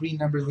numbers, we have green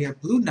numbers, we have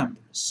blue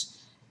numbers.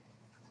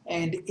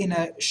 And in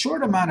a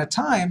short amount of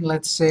time,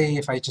 let's say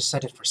if I just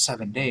set it for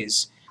 7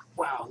 days,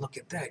 wow, look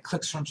at that,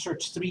 clicks from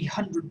search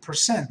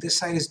 300%. This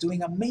site is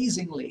doing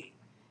amazingly.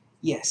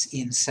 Yes,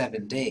 in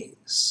 7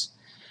 days.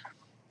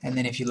 And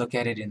then if you look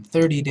at it in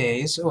 30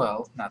 days,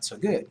 well, not so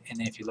good. And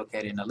then if you look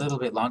at it in a little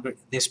bit longer,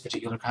 this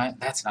particular kind,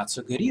 that's not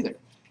so good either.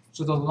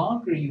 So the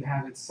longer you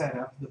have it set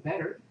up, the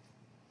better.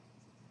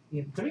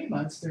 In 3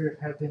 months, there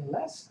have been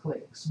less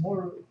clicks,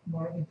 more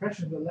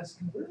impressions, but less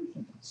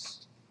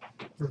conversions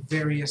for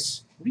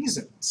various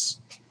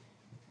reasons.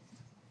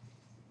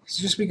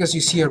 So just because you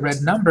see a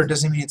red number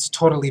doesn't mean it's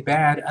totally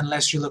bad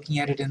unless you're looking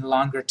at it in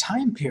longer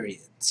time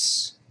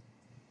periods.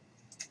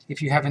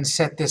 If you haven't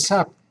set this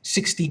up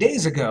 60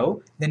 days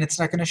ago, then it's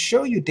not going to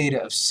show you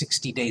data of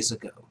 60 days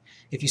ago.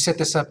 If you set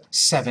this up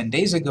 7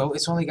 days ago,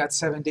 it's only got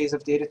 7 days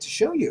of data to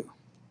show you.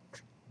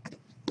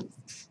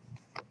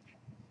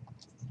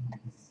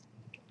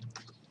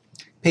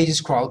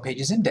 Pages crawled,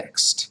 pages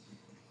indexed.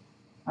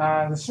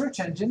 The search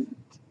engine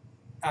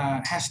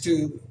has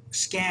to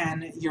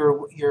scan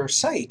your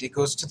site. It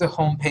goes to the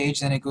home page,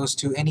 then it goes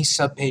to any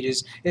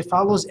subpages. It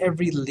follows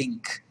every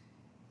link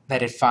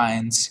that it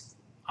finds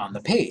on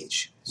the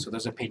page. So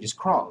those are pages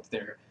crawled.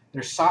 Their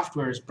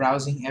software is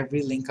browsing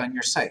every link on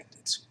your site.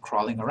 It's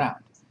crawling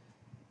around.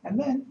 And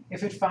then,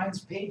 if it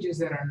finds pages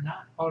that are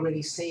not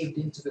already saved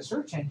into the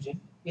search engine,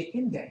 it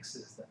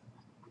indexes them.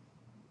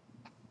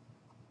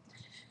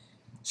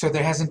 So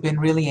there hasn't been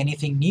really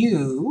anything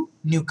new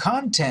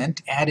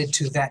content added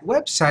to that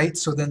website,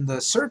 so then the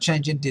search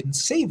engine didn't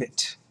save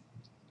it.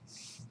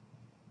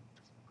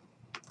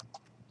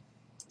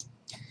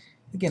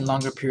 Again,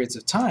 longer periods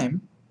of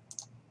time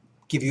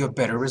give you a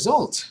better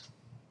result.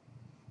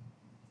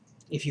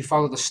 If you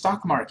follow the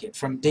stock market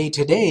from day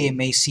to day, it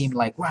may seem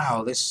like,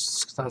 wow, this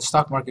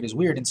stock market is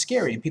weird and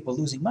scary and people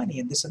losing money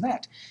and this and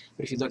that.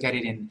 But if you look at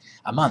it in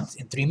a month,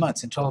 in 3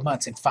 months, in 12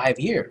 months, in 5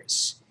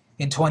 years,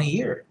 in 20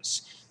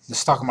 years, the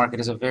stock market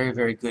is a very,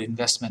 very good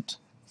investment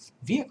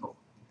vehicle.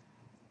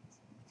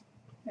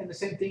 And the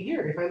same thing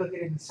here. If I look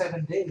at it in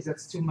 7 days,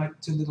 that's too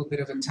little bit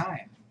of a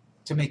time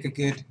to make a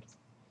good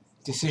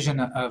decision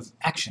of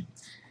action.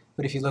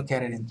 But if you look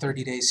at it in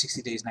 30 days,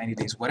 60 days, 90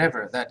 days,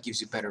 whatever, that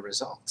gives you better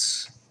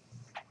results.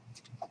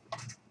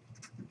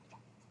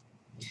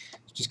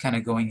 Just kind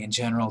of going in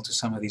general to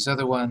some of these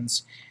other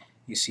ones.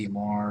 You see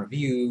more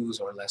views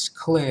or less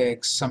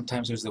clicks.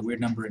 Sometimes there's the weird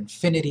number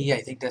infinity.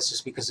 I think that's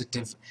just because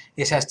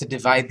it has to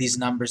divide these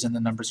numbers, and the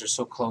numbers are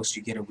so close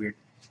you get a weird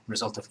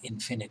result of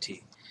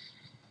infinity.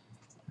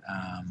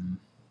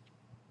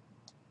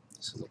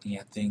 So looking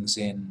at things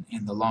in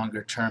the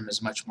longer term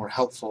is much more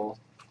helpful.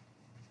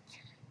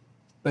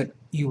 But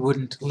you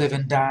wouldn't live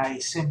and die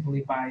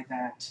simply by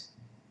that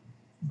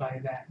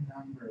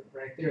number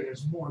right there.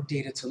 There's more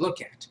data to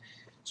look at.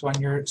 So on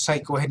your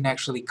site, go ahead and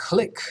actually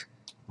click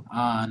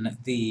on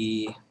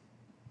the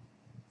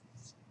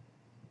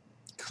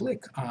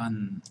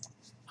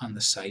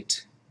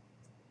site.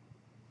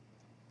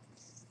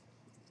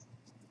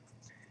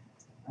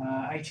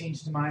 I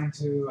changed mine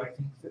to, I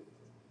think,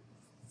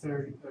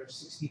 30 or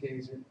 60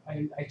 days. Or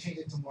I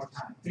changed it to more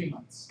time, 3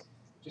 months,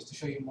 just to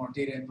show you more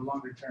data in the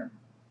longer term.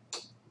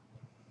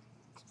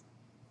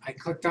 I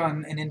clicked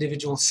on an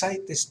individual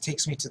site. This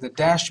takes me to the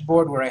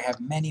dashboard where I have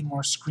many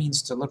more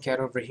screens to look at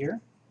over here.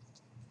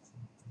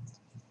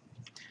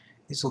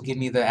 This will give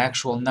me the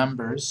actual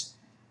numbers.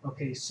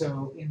 Okay,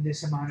 so in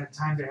this amount of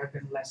time there have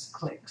been less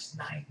clicks,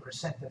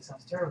 9%. That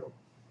sounds terrible.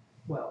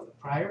 Well, the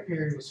prior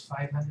period was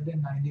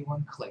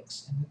 591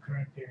 clicks, and the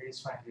current period is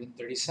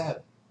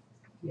 537.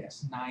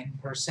 Yes,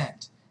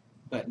 9%,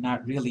 but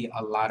not really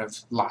a lot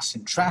of loss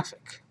in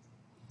traffic.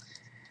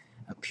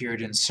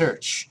 Appeared in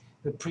search.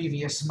 The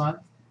previous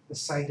month, the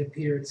site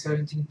appeared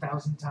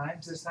 17,000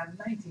 times, this time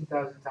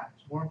 19,000 times.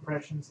 More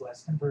impressions,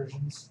 less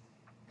conversions,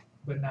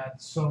 but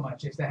not so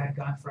much. If that had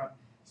gone from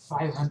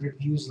 500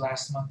 views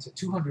last month to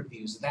 200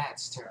 views,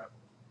 that's terrible.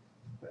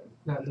 But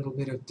that little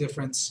bit of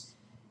difference,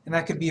 and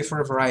that could be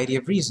for a variety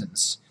of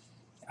reasons.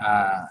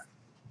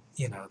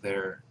 You know,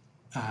 their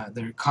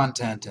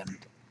content and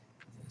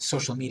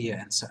social media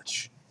and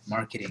such,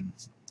 marketing.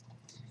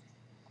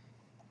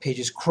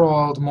 Pages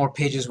crawled, more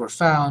pages were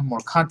found, more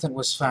content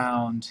was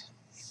found.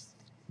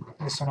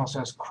 This one also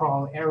has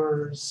crawl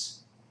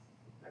errors.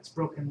 That's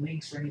broken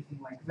links or anything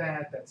like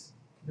that. That's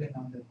been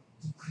on the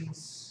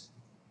decrease.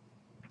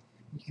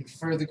 You can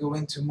further go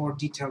into more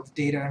detailed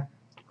data.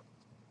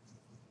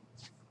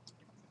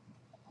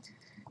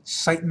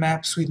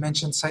 Sitemaps, we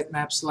mentioned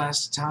sitemaps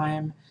last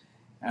time.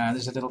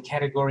 There's a little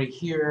category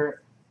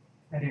here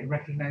that it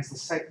recognized the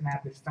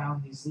sitemap. It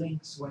found these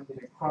links. When did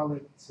it crawl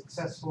it?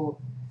 Successful.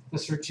 The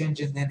search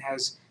engine then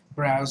has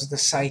browsed the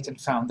site and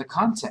found the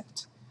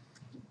content.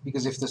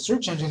 Because if the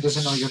search engine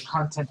doesn't know your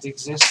content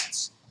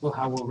exists, well,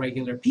 how will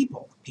regular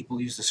people?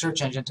 People use the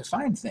search engine to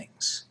find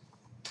things.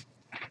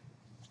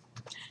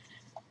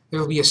 There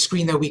will be a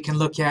screen that we can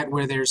look at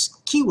where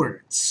there's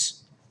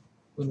keywords.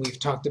 When we've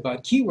talked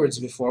about keywords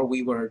before,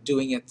 we were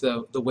doing it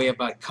the way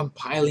about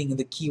compiling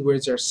the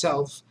keywords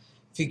ourselves,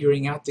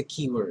 figuring out the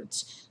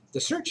keywords.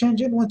 The search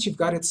engine, once you've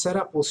got it set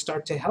up, will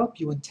start to help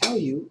you and tell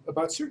you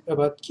about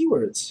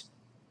keywords.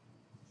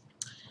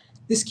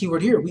 This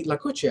keyword here, wheat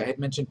lacoche, I had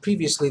mentioned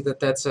previously that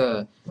that's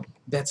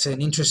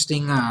an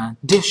interesting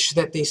dish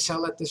that they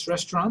sell at this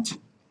restaurant.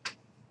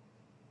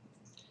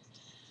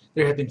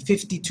 There have been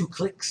 52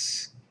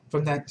 clicks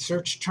from that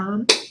search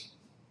term.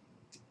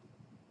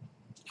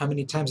 How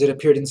many times it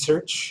appeared in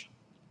search?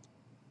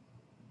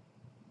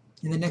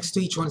 And then next to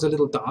each one's a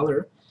little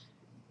dollar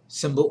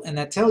symbol, and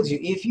that tells you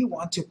if you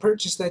want to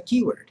purchase that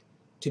keyword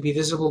to be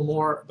visible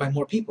by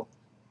more people.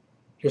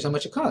 Here's how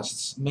much it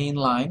costs. Main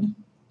line,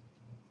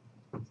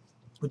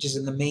 which is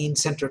in the main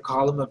center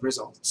column of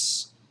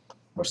results,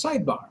 or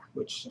sidebar,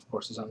 which of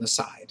course is on the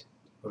side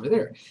over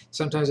there.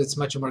 Sometimes it's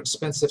much more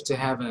expensive to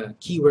have a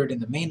keyword in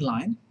the main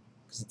line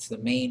because it's the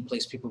main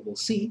place people will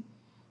see.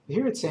 But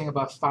here it's saying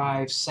about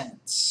 5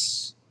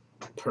 cents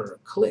per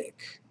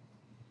click.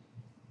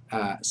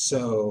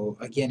 So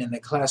again, in the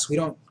class we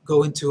don't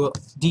go into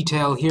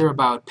detail here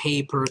about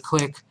pay per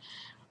click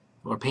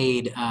or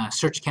paid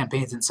search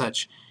campaigns and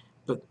such,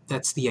 but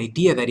that's the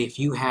idea that if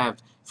you have,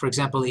 for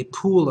example, a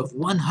pool of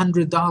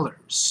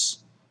 $100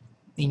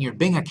 in your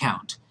Bing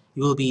account,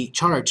 you will be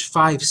charged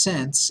 5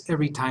 cents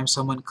every time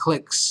someone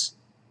clicks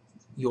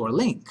your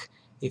link.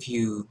 If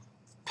you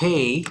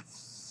pay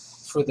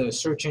for the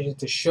search engine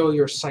to show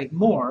your site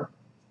more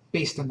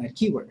based on that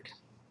keyword.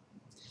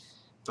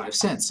 5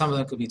 cents. Some of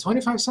them could be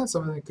 25 cents,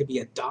 some of them could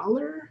be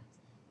 $1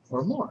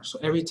 or more. So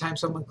every time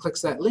someone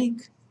clicks that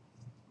link,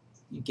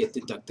 you get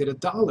deducted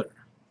 $1.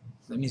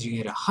 That means you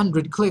get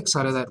 100 clicks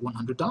out of that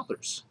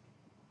 $100.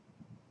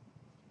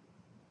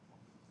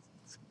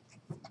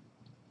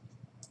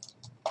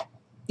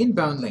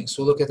 Inbound links,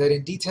 we'll look at that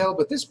in detail,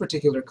 but this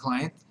particular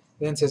client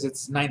then says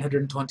it's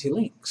 920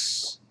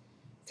 links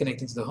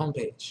connecting to the home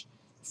page,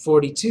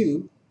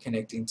 42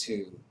 connecting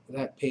to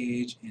that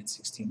page, and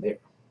 16 there.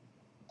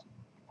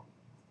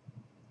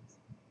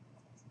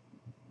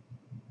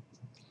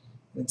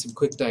 And some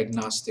quick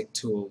diagnostic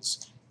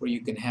tools where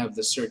you can have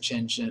the search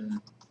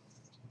engine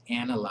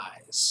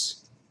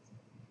analyze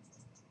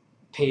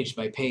page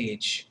by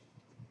page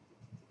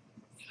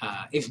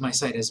if my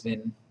site has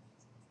been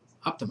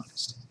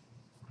optimized.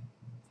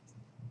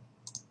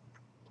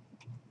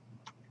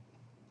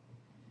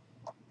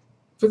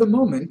 For the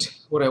moment,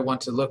 what I want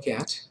to look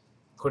at,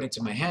 according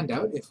to my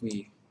handout, if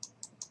we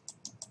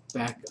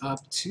back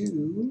up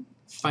to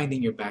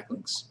finding your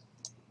backlinks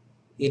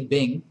in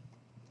Bing,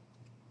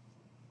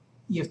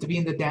 you have to be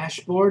in the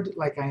dashboard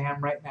like I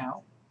am right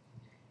now.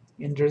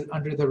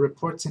 Under the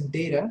reports and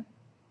data,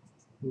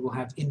 we will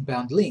have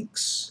inbound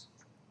links.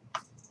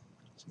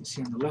 So you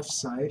see on the left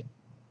side,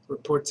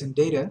 reports and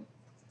data.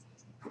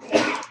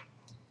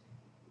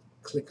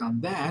 Click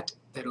on that,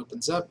 that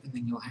opens up, and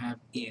then you'll have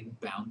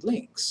inbound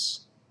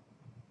links.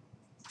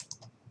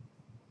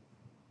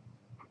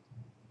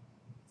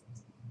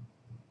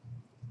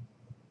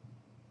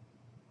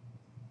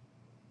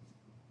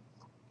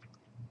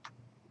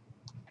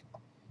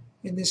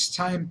 In this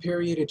time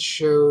period, it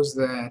shows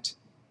that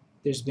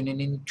there's been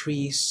an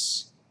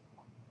increase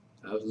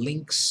of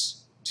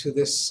links to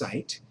this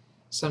site.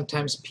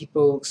 Sometimes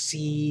people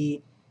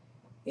see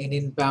an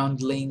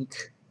inbound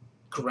link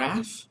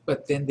graph,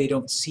 but then they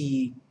don't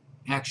see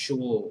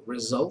actual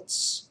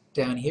results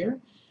down here.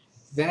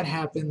 That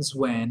happens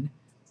when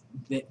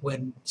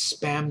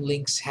spam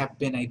links have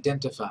been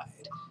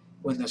identified.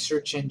 When the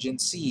search engine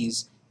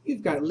sees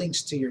you've got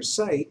links to your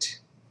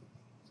site,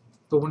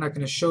 but we're not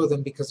going to show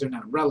them because they're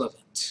not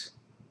relevant.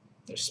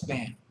 They're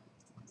spam.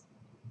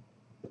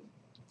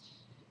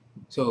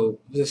 So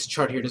this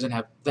chart here doesn't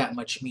have that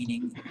much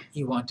meaning.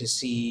 You want to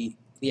see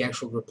the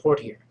actual report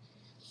here.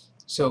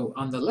 So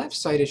on the left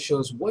side, it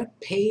shows what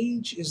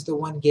page is the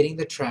one getting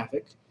the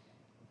traffic,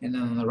 and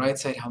then on the right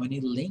side, how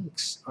many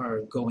links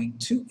are going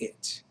to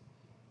it.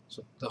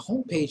 So the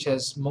home page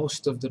has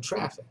most of the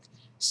traffic.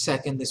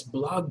 Second, this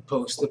blog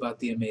post about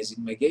the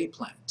amazing maguey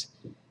plant,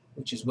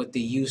 which is what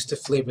they use to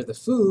flavor the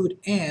food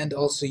and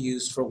also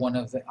used for one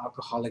of the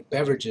alcoholic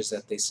beverages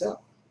that they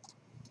sell.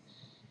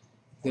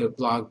 The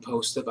blog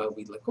post about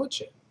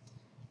Huitlacoche.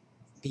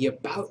 The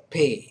About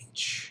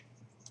page,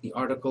 the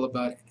article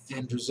about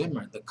Andrew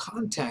Zimmern, the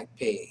Contact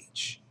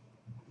page.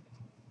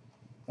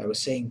 I was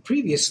saying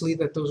previously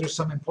that those are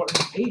some important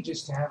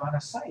pages to have on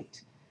a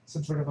site.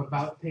 Some sort of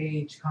About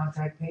page,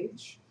 Contact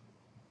page.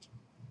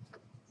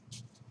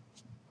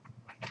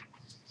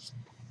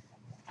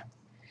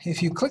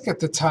 If you click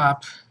at the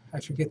top, I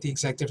forget the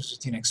exact difference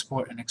between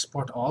export and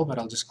export all, but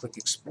I'll just click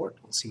export.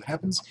 We'll see what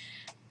happens.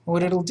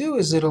 What it'll do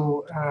is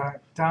it'll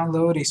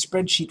download a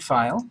spreadsheet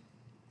file.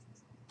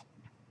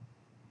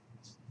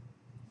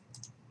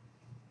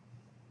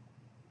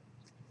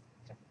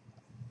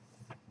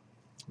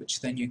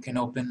 Which then you can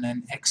open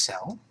in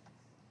Excel.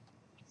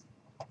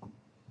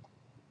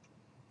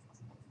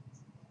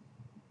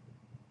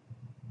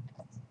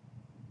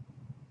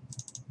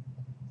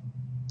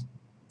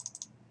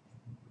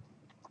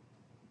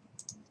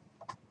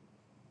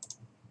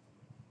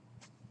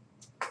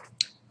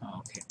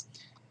 Okay,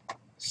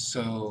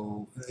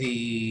 so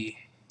the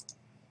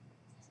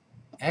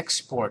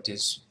export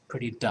is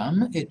pretty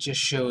dumb. It just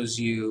shows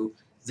you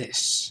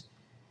this.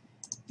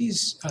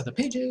 These are the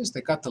pages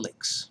that got the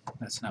links.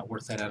 That's not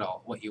worth it at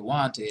all. What you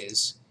want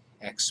is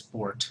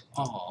export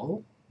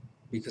all,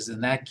 because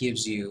then that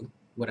gives you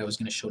what I was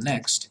going to show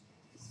next.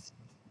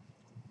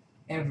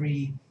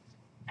 Every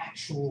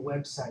actual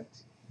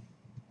website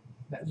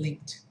that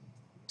linked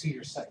to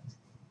your site.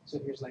 So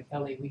here's like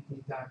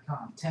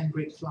laweekly.com, 10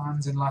 great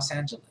flans in Los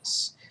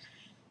Angeles.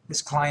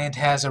 This client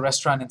has a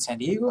restaurant in San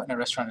Diego and a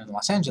restaurant in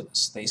Los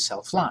Angeles. They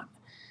sell flan.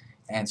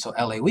 And so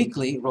LA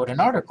Weekly wrote an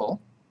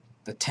article,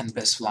 the 10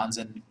 best flans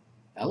in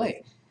LA.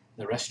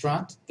 The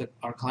restaurant,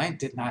 our client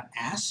did not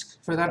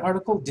ask for that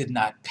article, did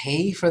not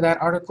pay for that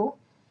article.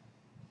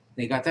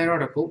 They got that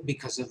article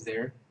because of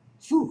their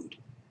food.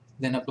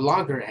 Then a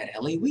blogger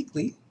at LA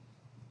Weekly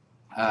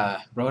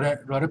wrote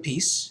a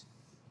piece.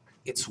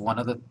 It's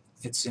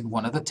in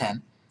one of the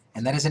 10,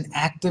 and that is an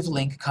active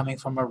link coming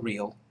from a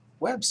real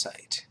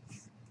website.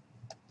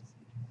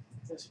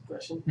 That's a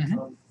question.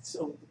 Mm-hmm.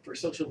 So for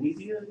social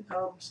media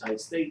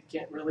sites, they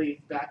can't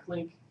really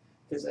backlink,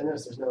 because I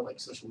notice there's no like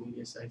social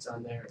media sites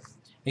on there.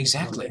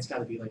 Exactly. It's got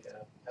to be like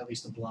at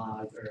least a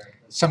blog or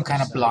Some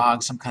kind of site.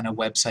 blog, some kind of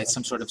website,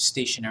 some sort of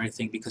stationary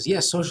thing, because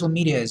yes, social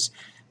media is,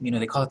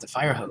 they call it the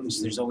fire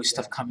hose. There's always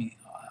stuff coming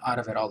out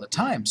of it all the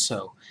time.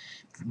 So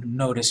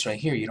notice right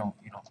here, you don't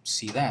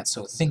see that.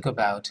 So think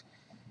about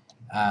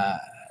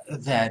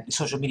that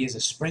social media is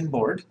a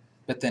springboard,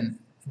 but then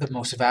the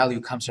most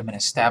value comes from an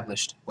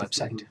established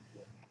website. Mm-hmm.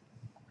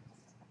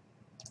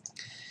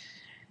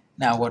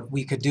 Now what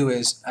we could do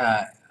is,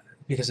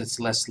 because it's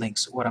less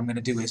links, what I'm going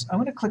to do is I'm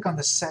going to click on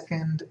the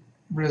second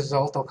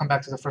result. I'll come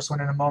back to the first one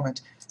in a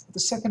moment. The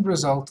second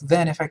result,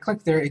 then if I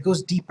click there, it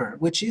goes deeper,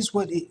 which is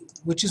what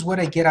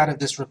I get out of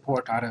this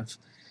report, out of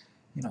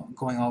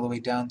going all the way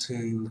down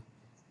to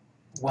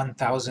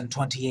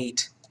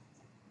 1,028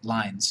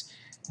 lines.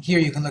 Here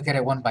you can look at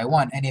it one by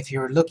one, and if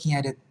you're looking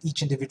at it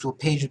each individual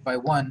page by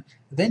one,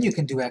 then you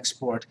can do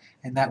export,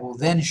 and that will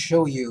then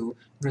show you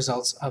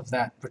results of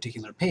that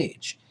particular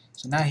page.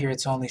 So now here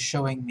it's only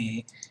showing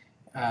me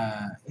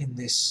in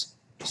this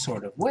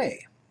sort of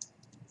way.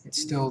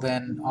 It's still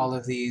then all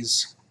of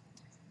these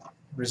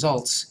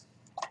results.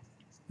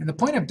 And the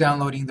point of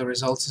downloading the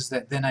results is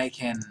that then I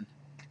can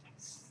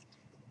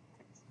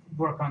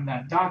work on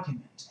that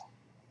document.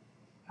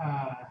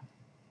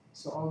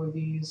 So all of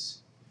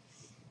these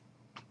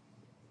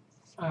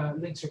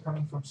links are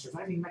coming from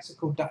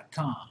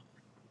survivingmexico.com.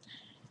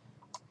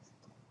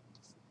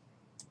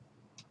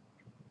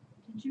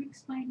 Did you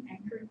explain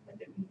anchor,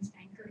 what it means,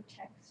 anchor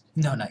text?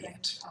 No, not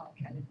yet. Oh,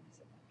 okay, I didn't miss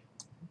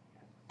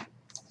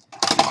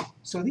it.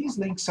 So these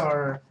links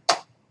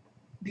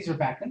these are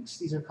backlinks.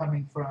 These are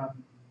coming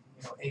from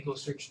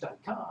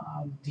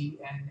agosearch.com,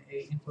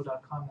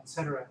 dnainfo.com,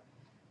 etc.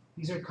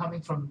 These are coming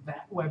from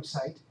that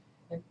website.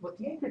 And what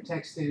the anchor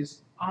text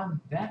is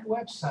on that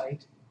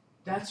website,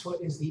 that's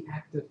what is the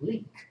active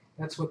link.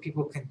 That's what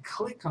people can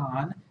click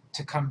on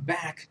to come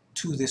back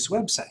to this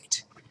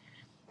website.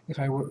 If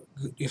I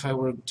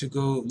were to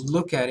go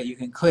look at it, you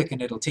can click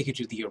and it'll take you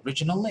to the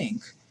original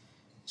link.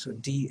 So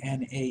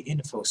DNA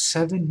Info,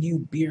 7 new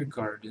beer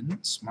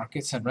gardens,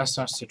 markets, and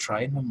restaurants to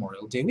try in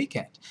Memorial Day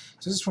weekend.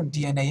 So this is from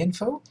DNA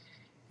Info.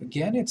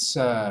 Again, it's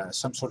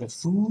some sort of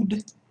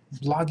food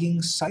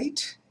blogging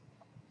site.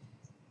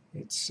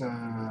 It's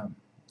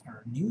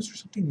or news or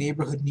something,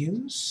 neighborhood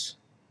news.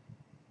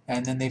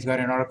 And then they've got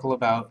an article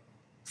about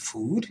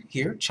food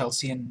here,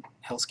 Chelsea and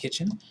Hell's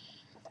Kitchen.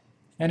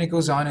 And it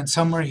goes on, and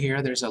somewhere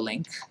here there's a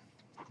link,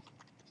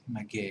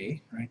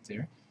 Magay, right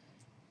there.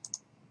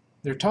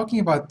 They're talking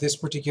about this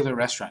particular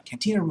restaurant,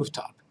 Cantina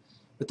Rooftop,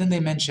 but then they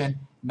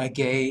mention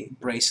Magay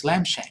Brace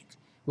Lamb Shank.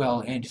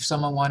 Well, and if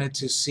someone wanted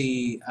to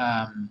see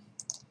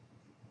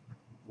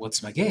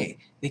what's Magay,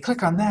 they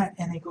click on that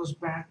and it goes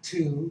back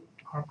to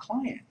our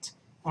client.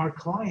 Our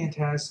client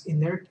has, in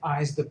their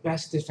eyes, the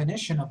best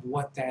definition of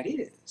what that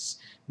is.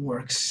 We're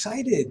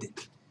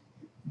excited.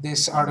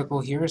 This article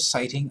here is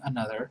citing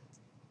another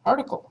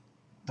article,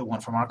 the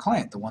one from our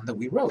client, the one that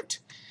we wrote.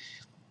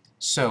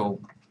 So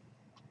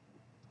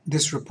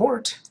this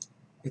report,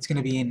 it's going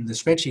to be in the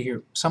spreadsheet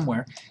here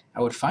somewhere.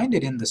 I would find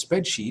it in the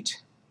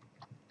spreadsheet.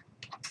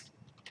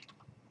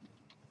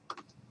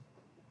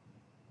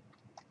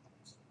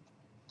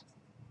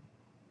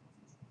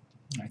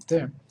 Right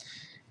there.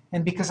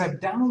 And because I've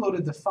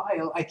downloaded the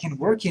file, I can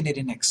work in it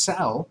in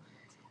Excel.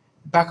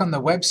 Back on the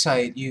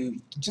website,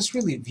 you just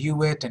really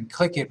view it and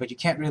click it, but you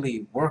can't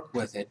really work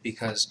with it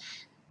because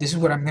this is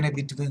what I'm going to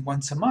be doing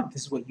once a month.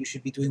 This is what you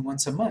should be doing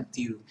once a month.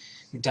 You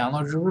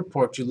download your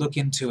report, you look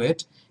into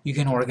it, you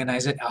can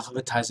organize it,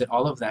 alphabetize it,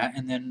 all of that,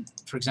 and then,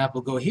 for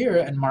example, go here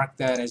and mark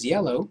that as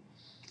yellow,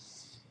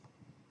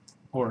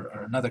 or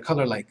another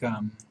color like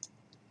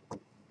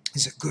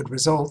is a good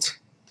result.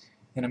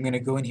 Then I'm going to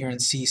go in here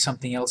and see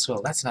something else.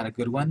 Well, that's not a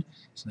good one,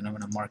 so then I'm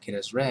going to mark it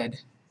as red.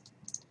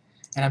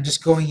 And I'm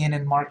just going in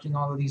and marking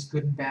all of these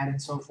good and bad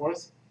and so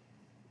forth,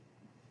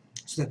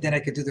 so that then I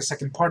could do the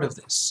second part of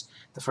this.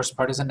 The first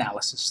part is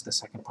analysis, the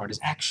second part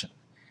is action.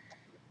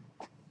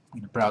 I'm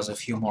going to browse a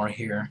few more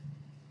here.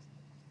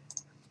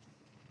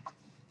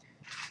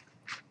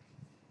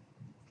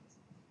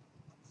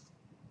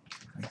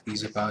 Like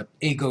these about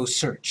Ego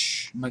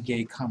Search,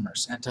 Magay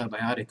Commerce,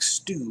 Antibiotic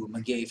Stew,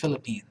 Magay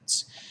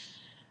Philippines.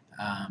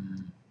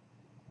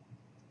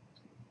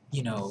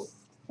 You know,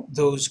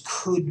 those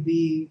could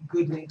be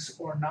good links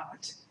or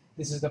not.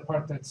 This is the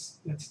part that's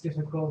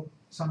difficult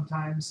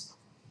sometimes.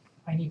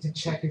 I need to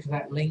check if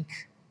that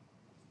link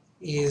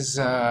is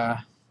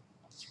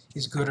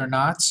good or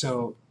not,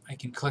 so I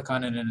can click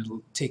on it and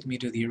it'll take me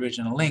to the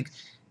original link.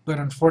 But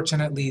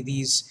unfortunately,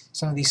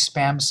 some of these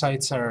spam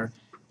sites are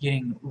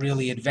getting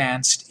really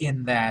advanced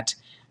in that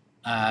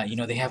you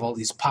know, they have all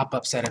these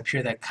pop-ups that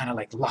appear that kind of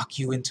like lock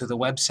you into the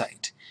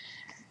website.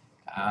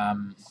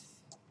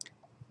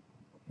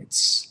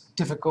 It's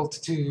difficult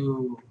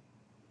to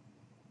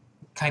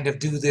kind of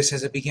do this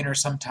as a beginner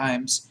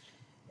sometimes,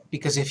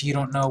 because if you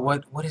don't know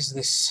what is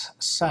this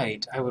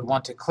site, I would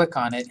want to click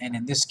on it, and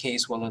in this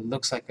case, well, it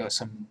looks like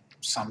some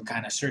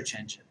kind of search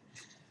engine,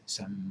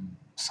 some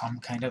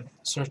kind of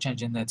search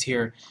engine that's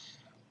here,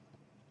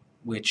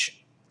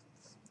 which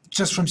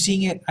just from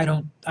seeing it, I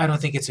don't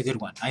think it's a good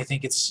one. I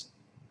think it's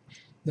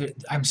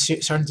I'm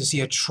starting to see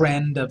a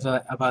trend of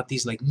about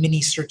these like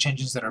mini search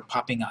engines that are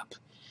popping up.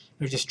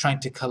 They're just trying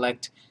to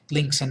collect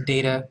links and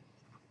data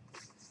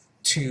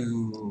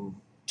to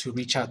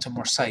reach out to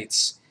more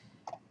sites.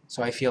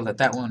 So I feel that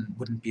that one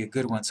wouldn't be a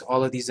good one. So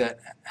all of these that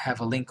have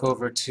a link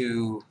over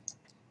to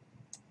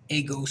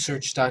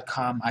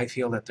agosearch.com, I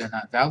feel that they're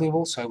not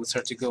valuable, so I would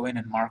start to go in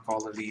and mark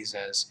all of these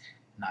as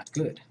not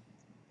good.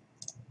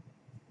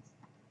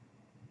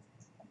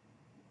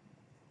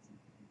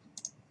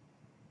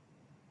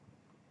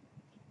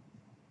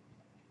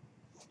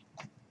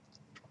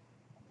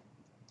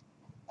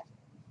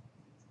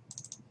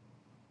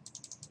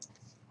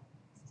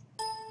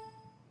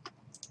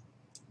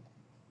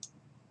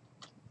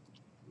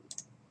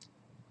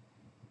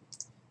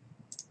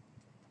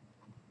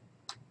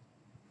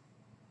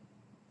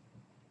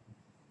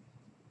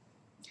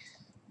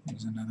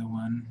 Here's another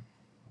one.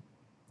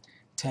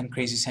 10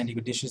 crazy San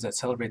Diego dishes that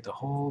celebrate the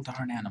whole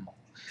darn animal.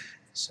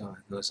 So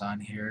it goes on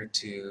here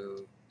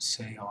to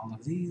say all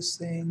of these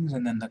things,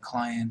 and then the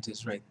client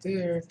is right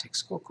there,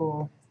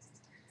 Texcoco.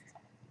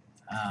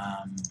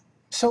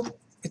 So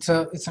it's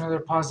another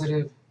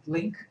positive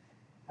link.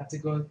 I have to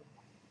go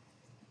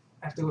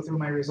through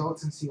my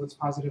results and see what's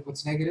positive,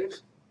 what's negative.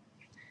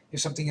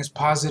 If something is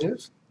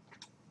positive,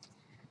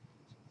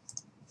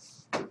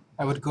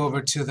 I would go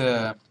over to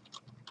the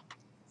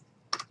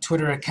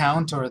Twitter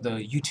account or the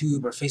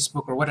YouTube or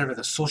Facebook or whatever,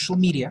 the social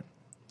media.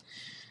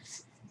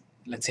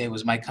 Let's say it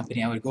was my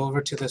company. I would go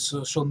over to the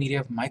social media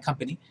of my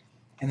company,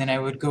 and then I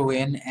would go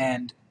in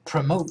and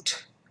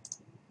promote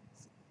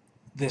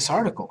this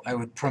article. I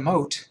would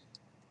promote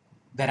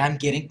that I'm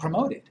getting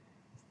promoted.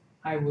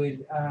 I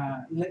would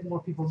let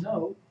more people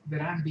know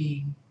that I'm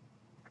being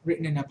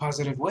written in a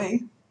positive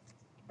way,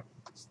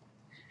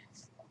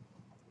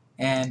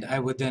 and I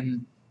would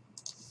then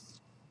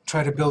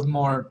try to build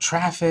more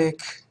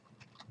traffic,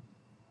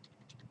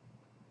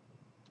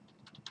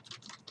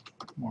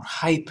 more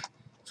hype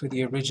for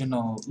the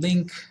original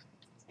link.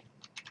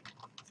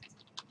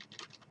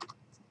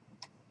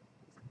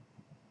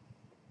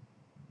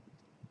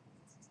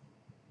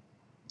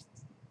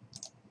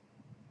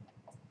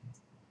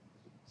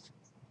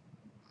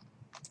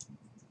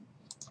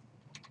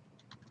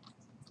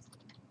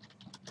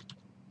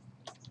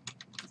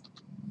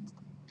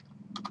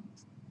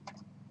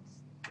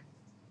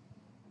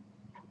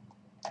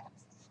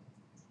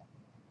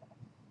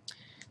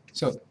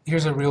 So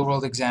here's a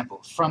real-world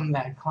example from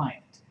that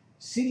client.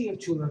 City of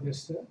Chula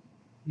Vista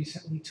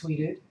recently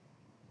tweeted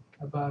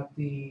about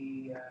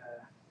the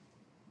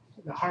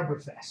Harbor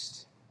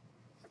Fest.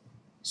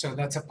 So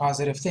that's a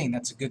positive thing,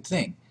 that's a good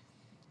thing.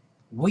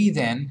 We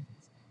then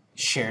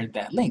shared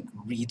that link,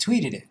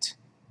 retweeted it.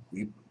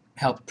 We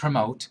helped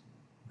promote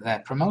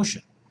that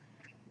promotion.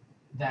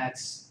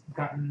 That's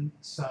gotten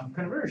some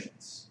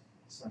conversions,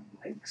 some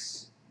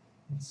likes,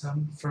 and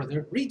some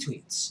further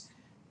retweets.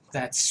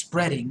 That's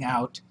spreading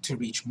out to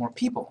reach more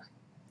people.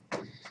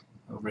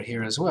 Over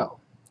here as well,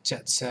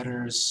 jet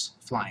setters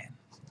flying.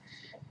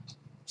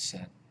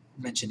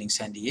 Mentioning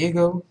San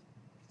Diego,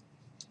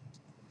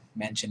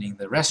 mentioning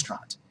the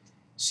restaurant.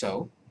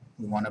 So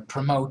we want to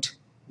promote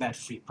that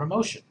free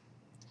promotion.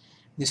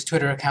 This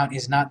Twitter account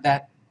is not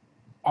that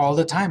all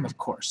the time, of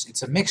course.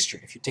 It's a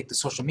mixture. If you take the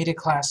social media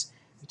class,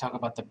 we talk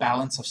about the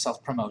balance of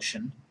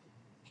self-promotion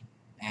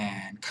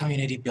and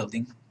community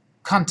building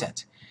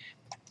content.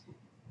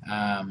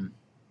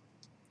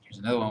 Here's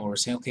another one where we're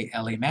saying, okay,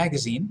 LA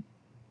Magazine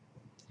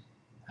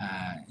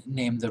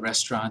named the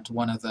restaurant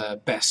one of the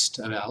best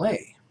of LA.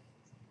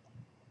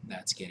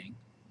 That's getting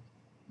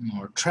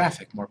more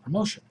traffic, more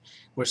promotion.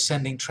 We're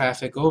sending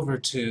traffic over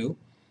to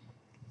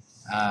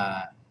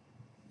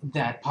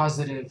that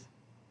positive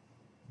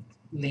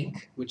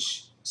link,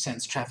 which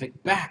sends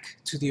traffic back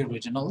to the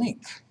original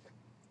link.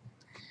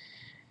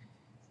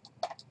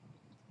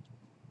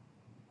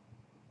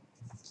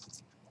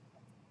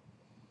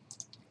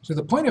 So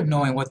the point of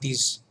knowing what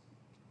these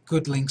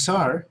good links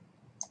are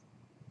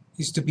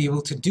is to be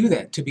able to do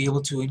that, to be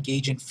able to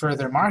engage in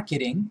further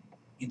marketing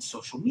in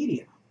social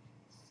media,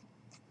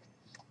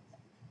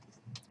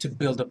 to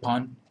build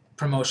upon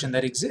promotion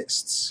that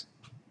exists.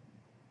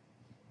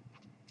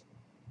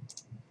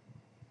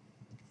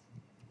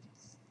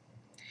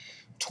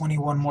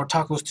 "21 more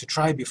tacos to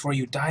try before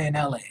you die in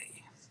LA."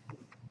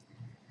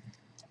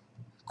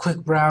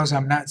 Quick browse,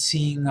 I'm not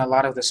seeing a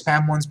lot of the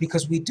spam ones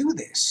because we do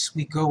this.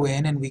 We go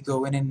in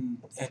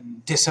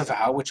and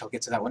disavow, which I'll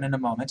get to that one in a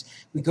moment.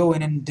 We go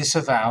in and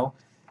disavow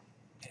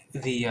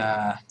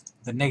the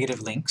negative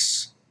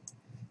links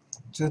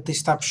so that they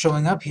stop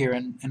showing up here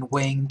and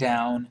weighing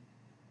down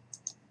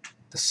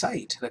the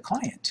site, the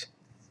client.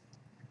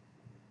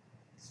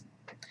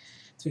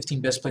 15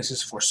 best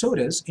places for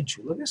sodas in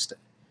Chula Vista.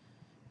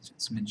 So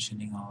it's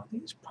mentioning all of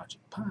these,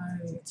 Project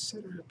Pi,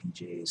 etc.,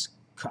 PJ's,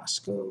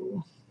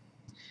 Costco,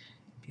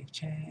 P.F.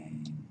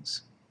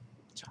 Chang's,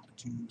 Jamba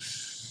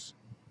Juice,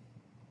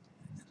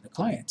 and then the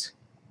client.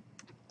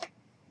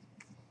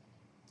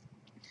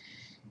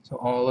 So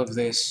all of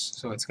this,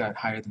 so it's got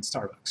higher than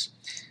Starbucks.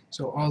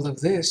 So all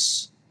of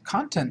this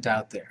content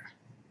out there,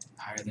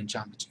 higher than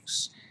Jamba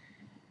Juice.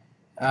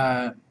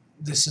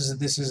 This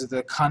is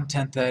the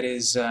content that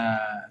is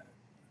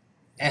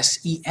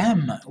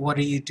SEM. What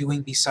are you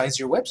doing besides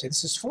your website?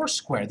 This is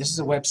Foursquare. This is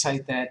a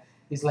website that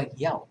is like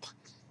Yelp,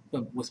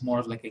 but with more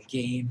of like a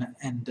game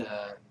and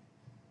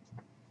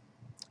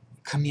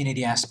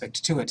community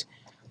aspect to it.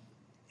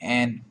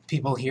 And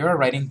people here are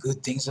writing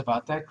good things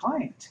about that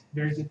client.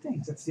 Very good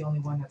things. That's the only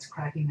one that's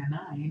cracking a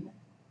 9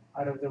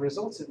 out of the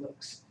results, it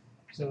looks.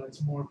 So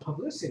it's more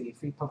publicity,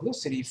 free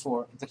publicity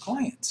for the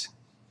client.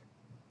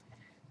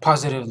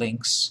 Positive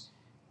links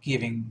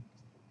giving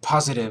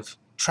positive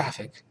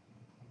traffic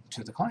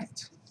to the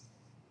client.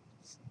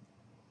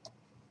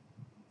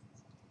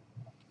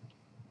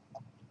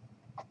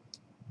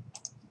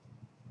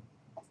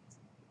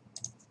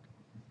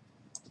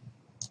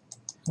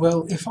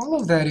 Well, if all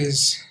of that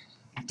is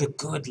the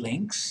good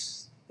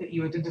links, that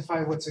you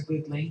identify what's a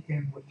good link,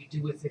 and what you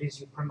do with it is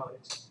you promote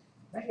it.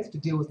 Now you have to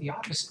deal with the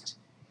opposite,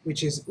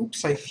 which is,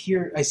 oops, I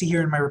see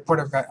here in my report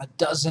I've got a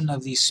dozen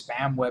of these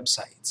spam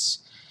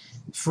websites.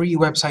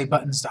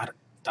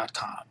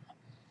 freewebsitebuttons.com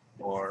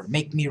or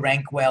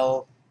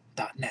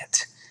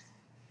makemerankwell.net.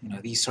 You know,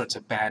 these sorts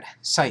of bad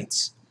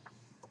sites.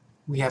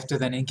 We have to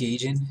then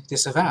engage in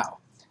disavow.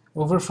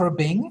 Over for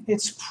Bing,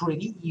 it's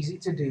pretty easy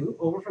to do.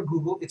 Over for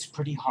Google, it's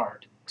pretty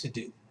hard to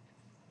do.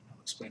 I'll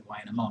explain why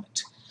in a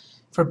moment.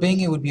 For Bing,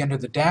 it would be under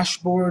the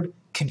dashboard,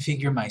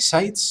 configure my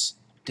sites,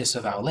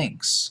 disavow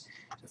links.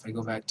 So if I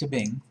go back to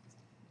Bing,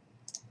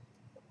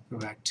 go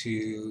back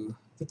to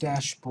the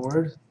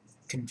dashboard,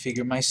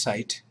 configure my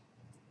site,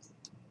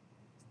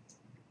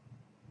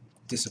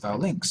 disavow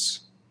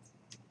links.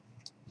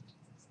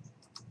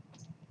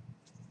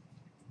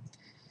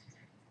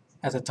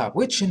 At the top,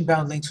 which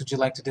inbound links would you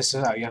like to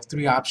disavow? You have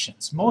three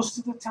options. Most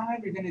of the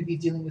time, you're going to be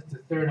dealing with the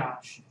third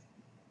option.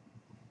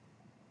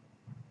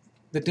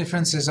 The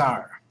differences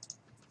are,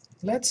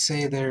 let's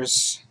say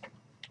there's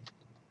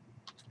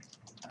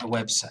a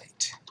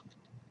website.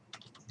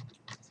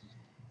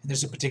 And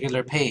there's a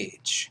particular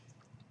page,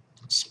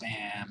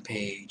 spam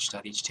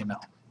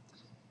page.html.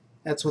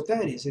 That's what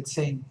that is. It's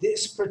saying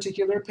this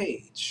particular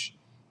page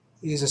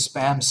is a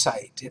spam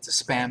site. It's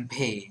a spam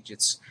page.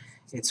 It's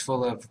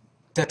full of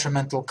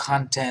detrimental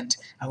content.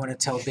 I want to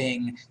tell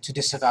Bing to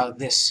disavow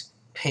this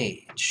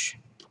page.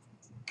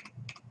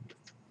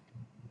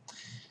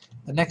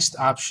 The next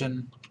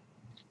option,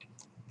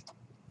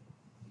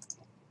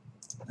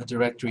 a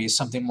directory, is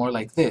something more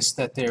like this,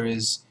 that there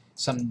is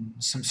some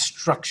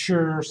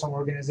structure, some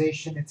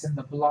organization, it's in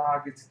the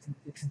blog, it's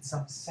in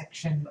some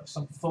section of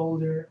some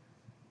folder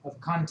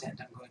of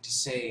content. I'm going to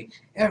say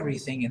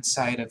everything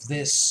inside of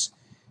this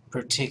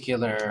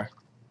particular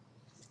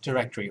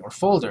directory or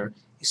folder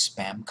is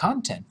spam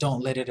content.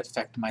 Don't let it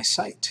affect my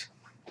site.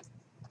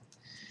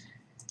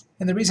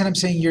 And the reason I'm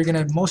saying you're going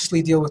to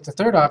mostly deal with the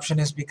third option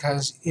is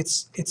because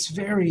it's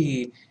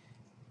very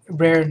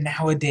rare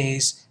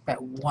nowadays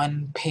that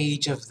one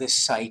page of this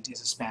site is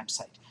a spam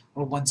site,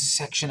 or one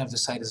section of the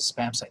site is a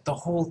spam site. The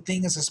whole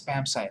thing is a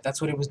spam site.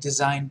 That's what it was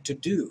designed to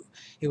do.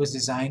 It was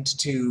designed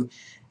to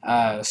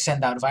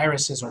send out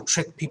viruses or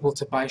trick people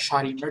to buy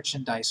shoddy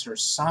merchandise or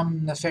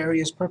some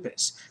nefarious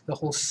purpose. The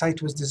whole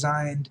site was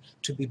designed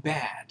to be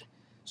bad.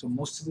 So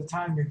most of the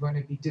time you're going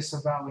to be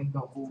disavowing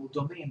the whole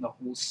domain, the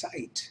whole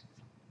site.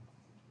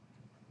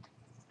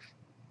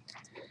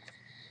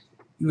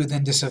 You would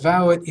then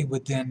disavow it. It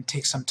would then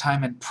take some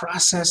time and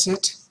process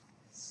it.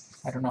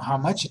 I don't know how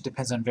much. It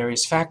depends on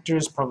various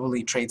factors,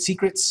 probably trade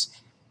secrets.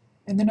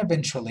 And then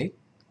eventually,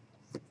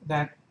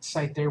 that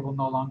site there will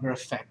no longer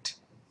affect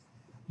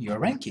your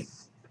ranking.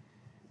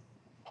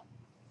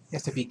 You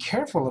have to be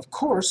careful, of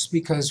course,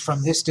 because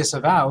from this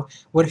disavow,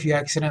 what if you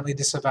accidentally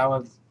disavow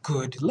a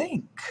good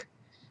link?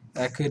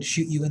 That could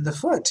shoot you in the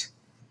foot.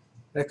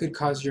 That could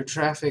cause your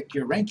traffic,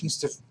 your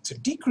rankings to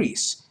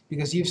decrease,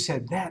 because you've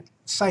said that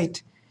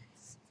site,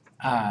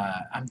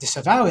 I'm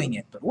disavowing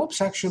it, but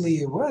whoops, actually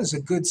it was a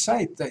good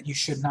site that you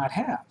should not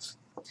have.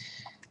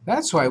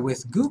 That's why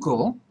with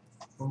Google,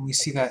 when we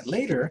see that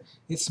later,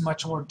 it's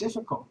much more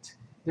difficult.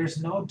 There's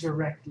no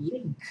direct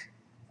link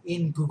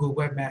in Google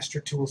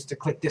Webmaster Tools to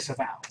click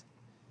disavow.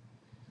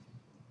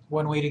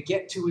 One way to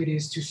get to it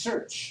is to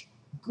search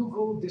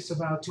Google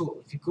disavow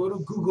tool. If you go to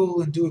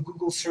Google and do a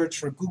Google search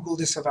for Google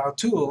disavow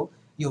tool,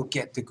 you'll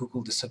get the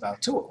Google disavow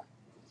tool.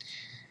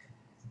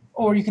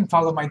 Or you can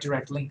follow my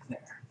direct link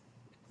there.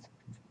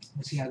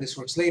 We'll see how this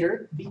works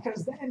later,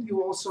 because then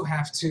you also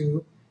have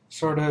to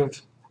sort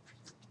of,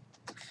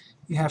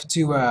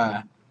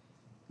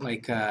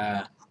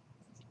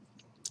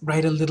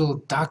 write a little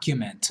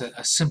document,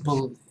 a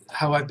simple,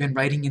 how I've been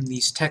writing in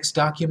these text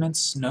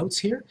documents, notes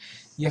here.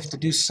 You have to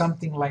do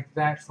something like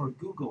that for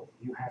Google.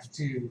 You have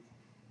to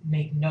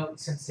make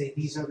notes and say,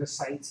 these are the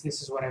sites,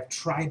 this is what I've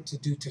tried to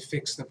do to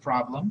fix the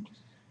problem.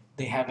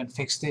 They haven't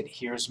fixed it,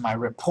 here's my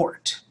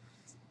report.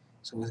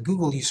 So with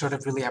Google, you sort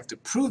of really have to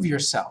prove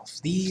yourself.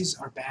 These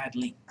are bad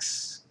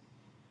links.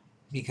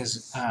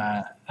 Because,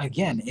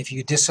 again, if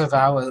you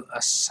disavow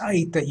a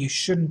site that you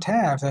shouldn't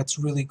have, that's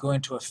really going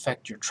to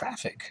affect your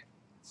traffic.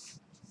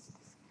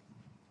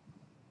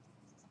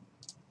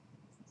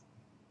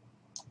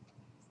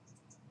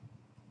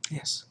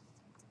 Yes?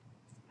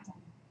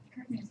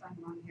 Correct me if I'm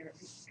wrong here. Are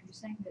you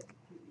saying that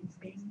in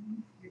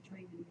Bing you're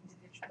doing them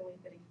individually,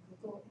 but in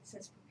Google it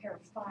says prepare a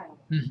file?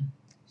 Mm-hmm.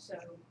 So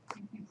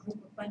you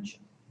group a bunch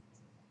of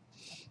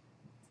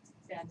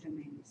bad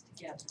domains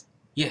together.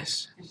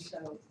 Yes. And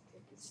so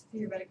it's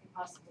theoretically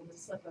possible to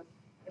slip a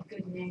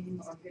good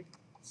name or a good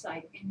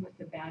site in with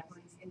the bad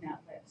ones in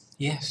that list.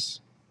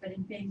 Yes. But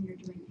in Bing you're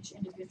doing each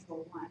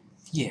individual one.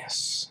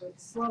 Yes. So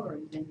it's slower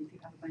than if you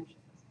have a bunch of them.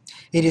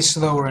 It is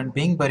slower in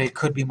Bing, but it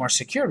could be more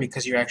secure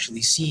because you're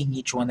actually seeing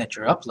each one that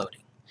you're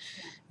uploading.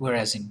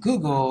 Whereas in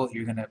Google,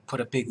 you're going to put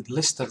a big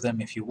list of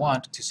them if you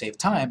want to save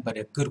time, but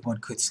a good one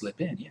could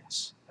slip in,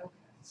 yes. Okay.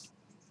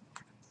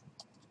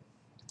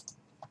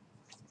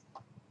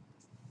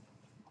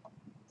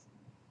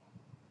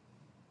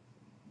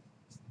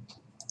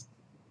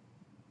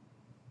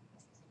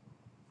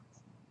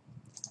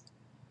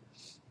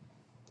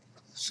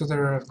 So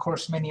there are, of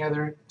course, many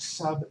other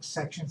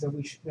subsections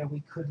that we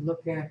could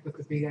look at, but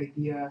the big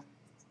idea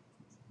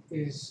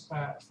is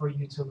for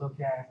you to look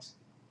at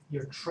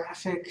your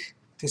traffic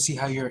to see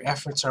how your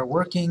efforts are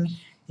working.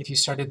 If you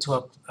started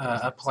to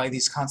apply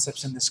these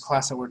concepts in this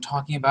class that we're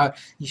talking about,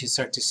 you should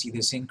start to see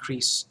this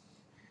increase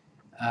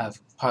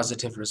of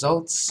positive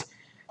results.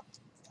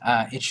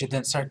 It should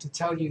then start to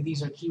tell you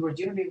these are keywords.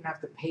 You don't even have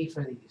to pay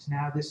for these.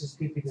 Now this is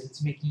good because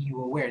it's making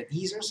you aware.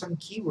 These are some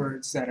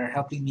keywords that are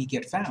helping me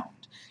get found.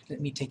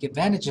 Let me take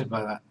advantage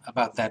about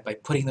that by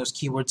putting those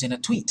keywords in a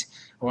tweet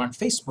or on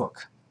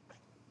Facebook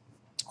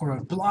or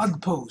on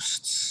blog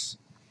posts.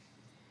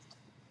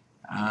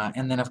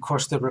 And then of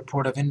course the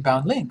report of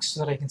inbound links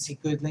so that I can see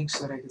good links,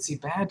 so that I can see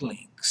bad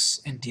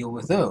links and deal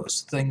with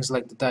those. Things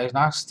like the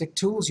diagnostic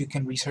tools, you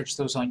can research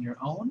those on your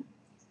own.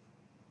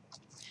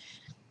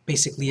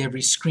 Basically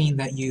every screen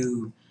that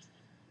you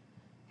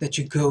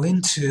go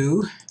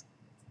into,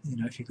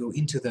 if you go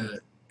into the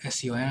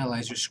SEO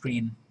Analyzer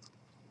screen,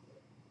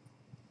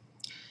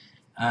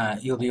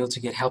 you'll be able to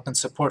get help and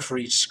support for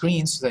each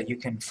screen so that you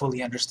can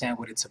fully understand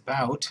what it's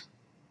about.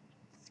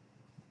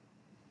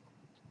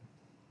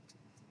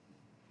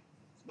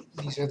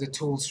 These are the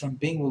tools from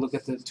Bing. We'll look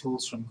at the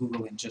tools from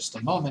Google in just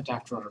a moment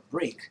after our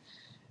break.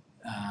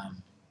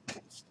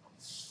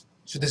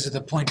 So this is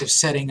the point of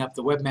setting up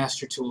the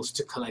webmaster tools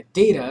to collect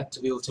data, to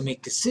be able to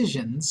make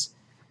decisions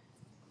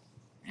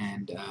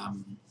and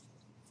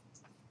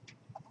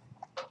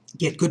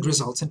get good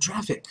results in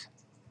traffic.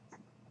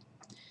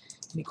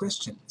 Any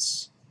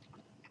questions?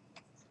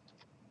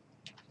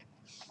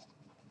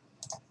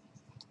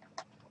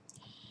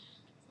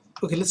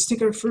 Okay, let's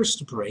take our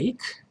first break.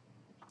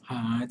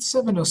 It's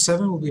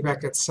 7:07, we'll be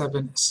back at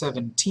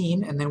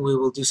 7:17, and then we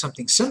will do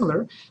something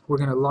similar. We're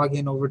going to log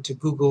in over to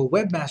Google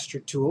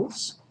Webmaster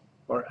Tools,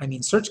 or I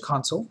mean Search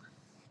Console,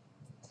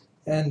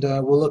 and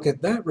we'll look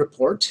at that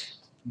report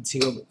and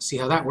see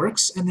how that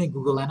works, and then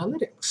Google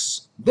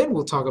Analytics. Then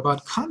we'll talk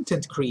about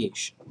content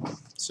creation.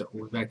 So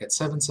we'll be back at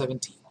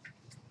 7:17.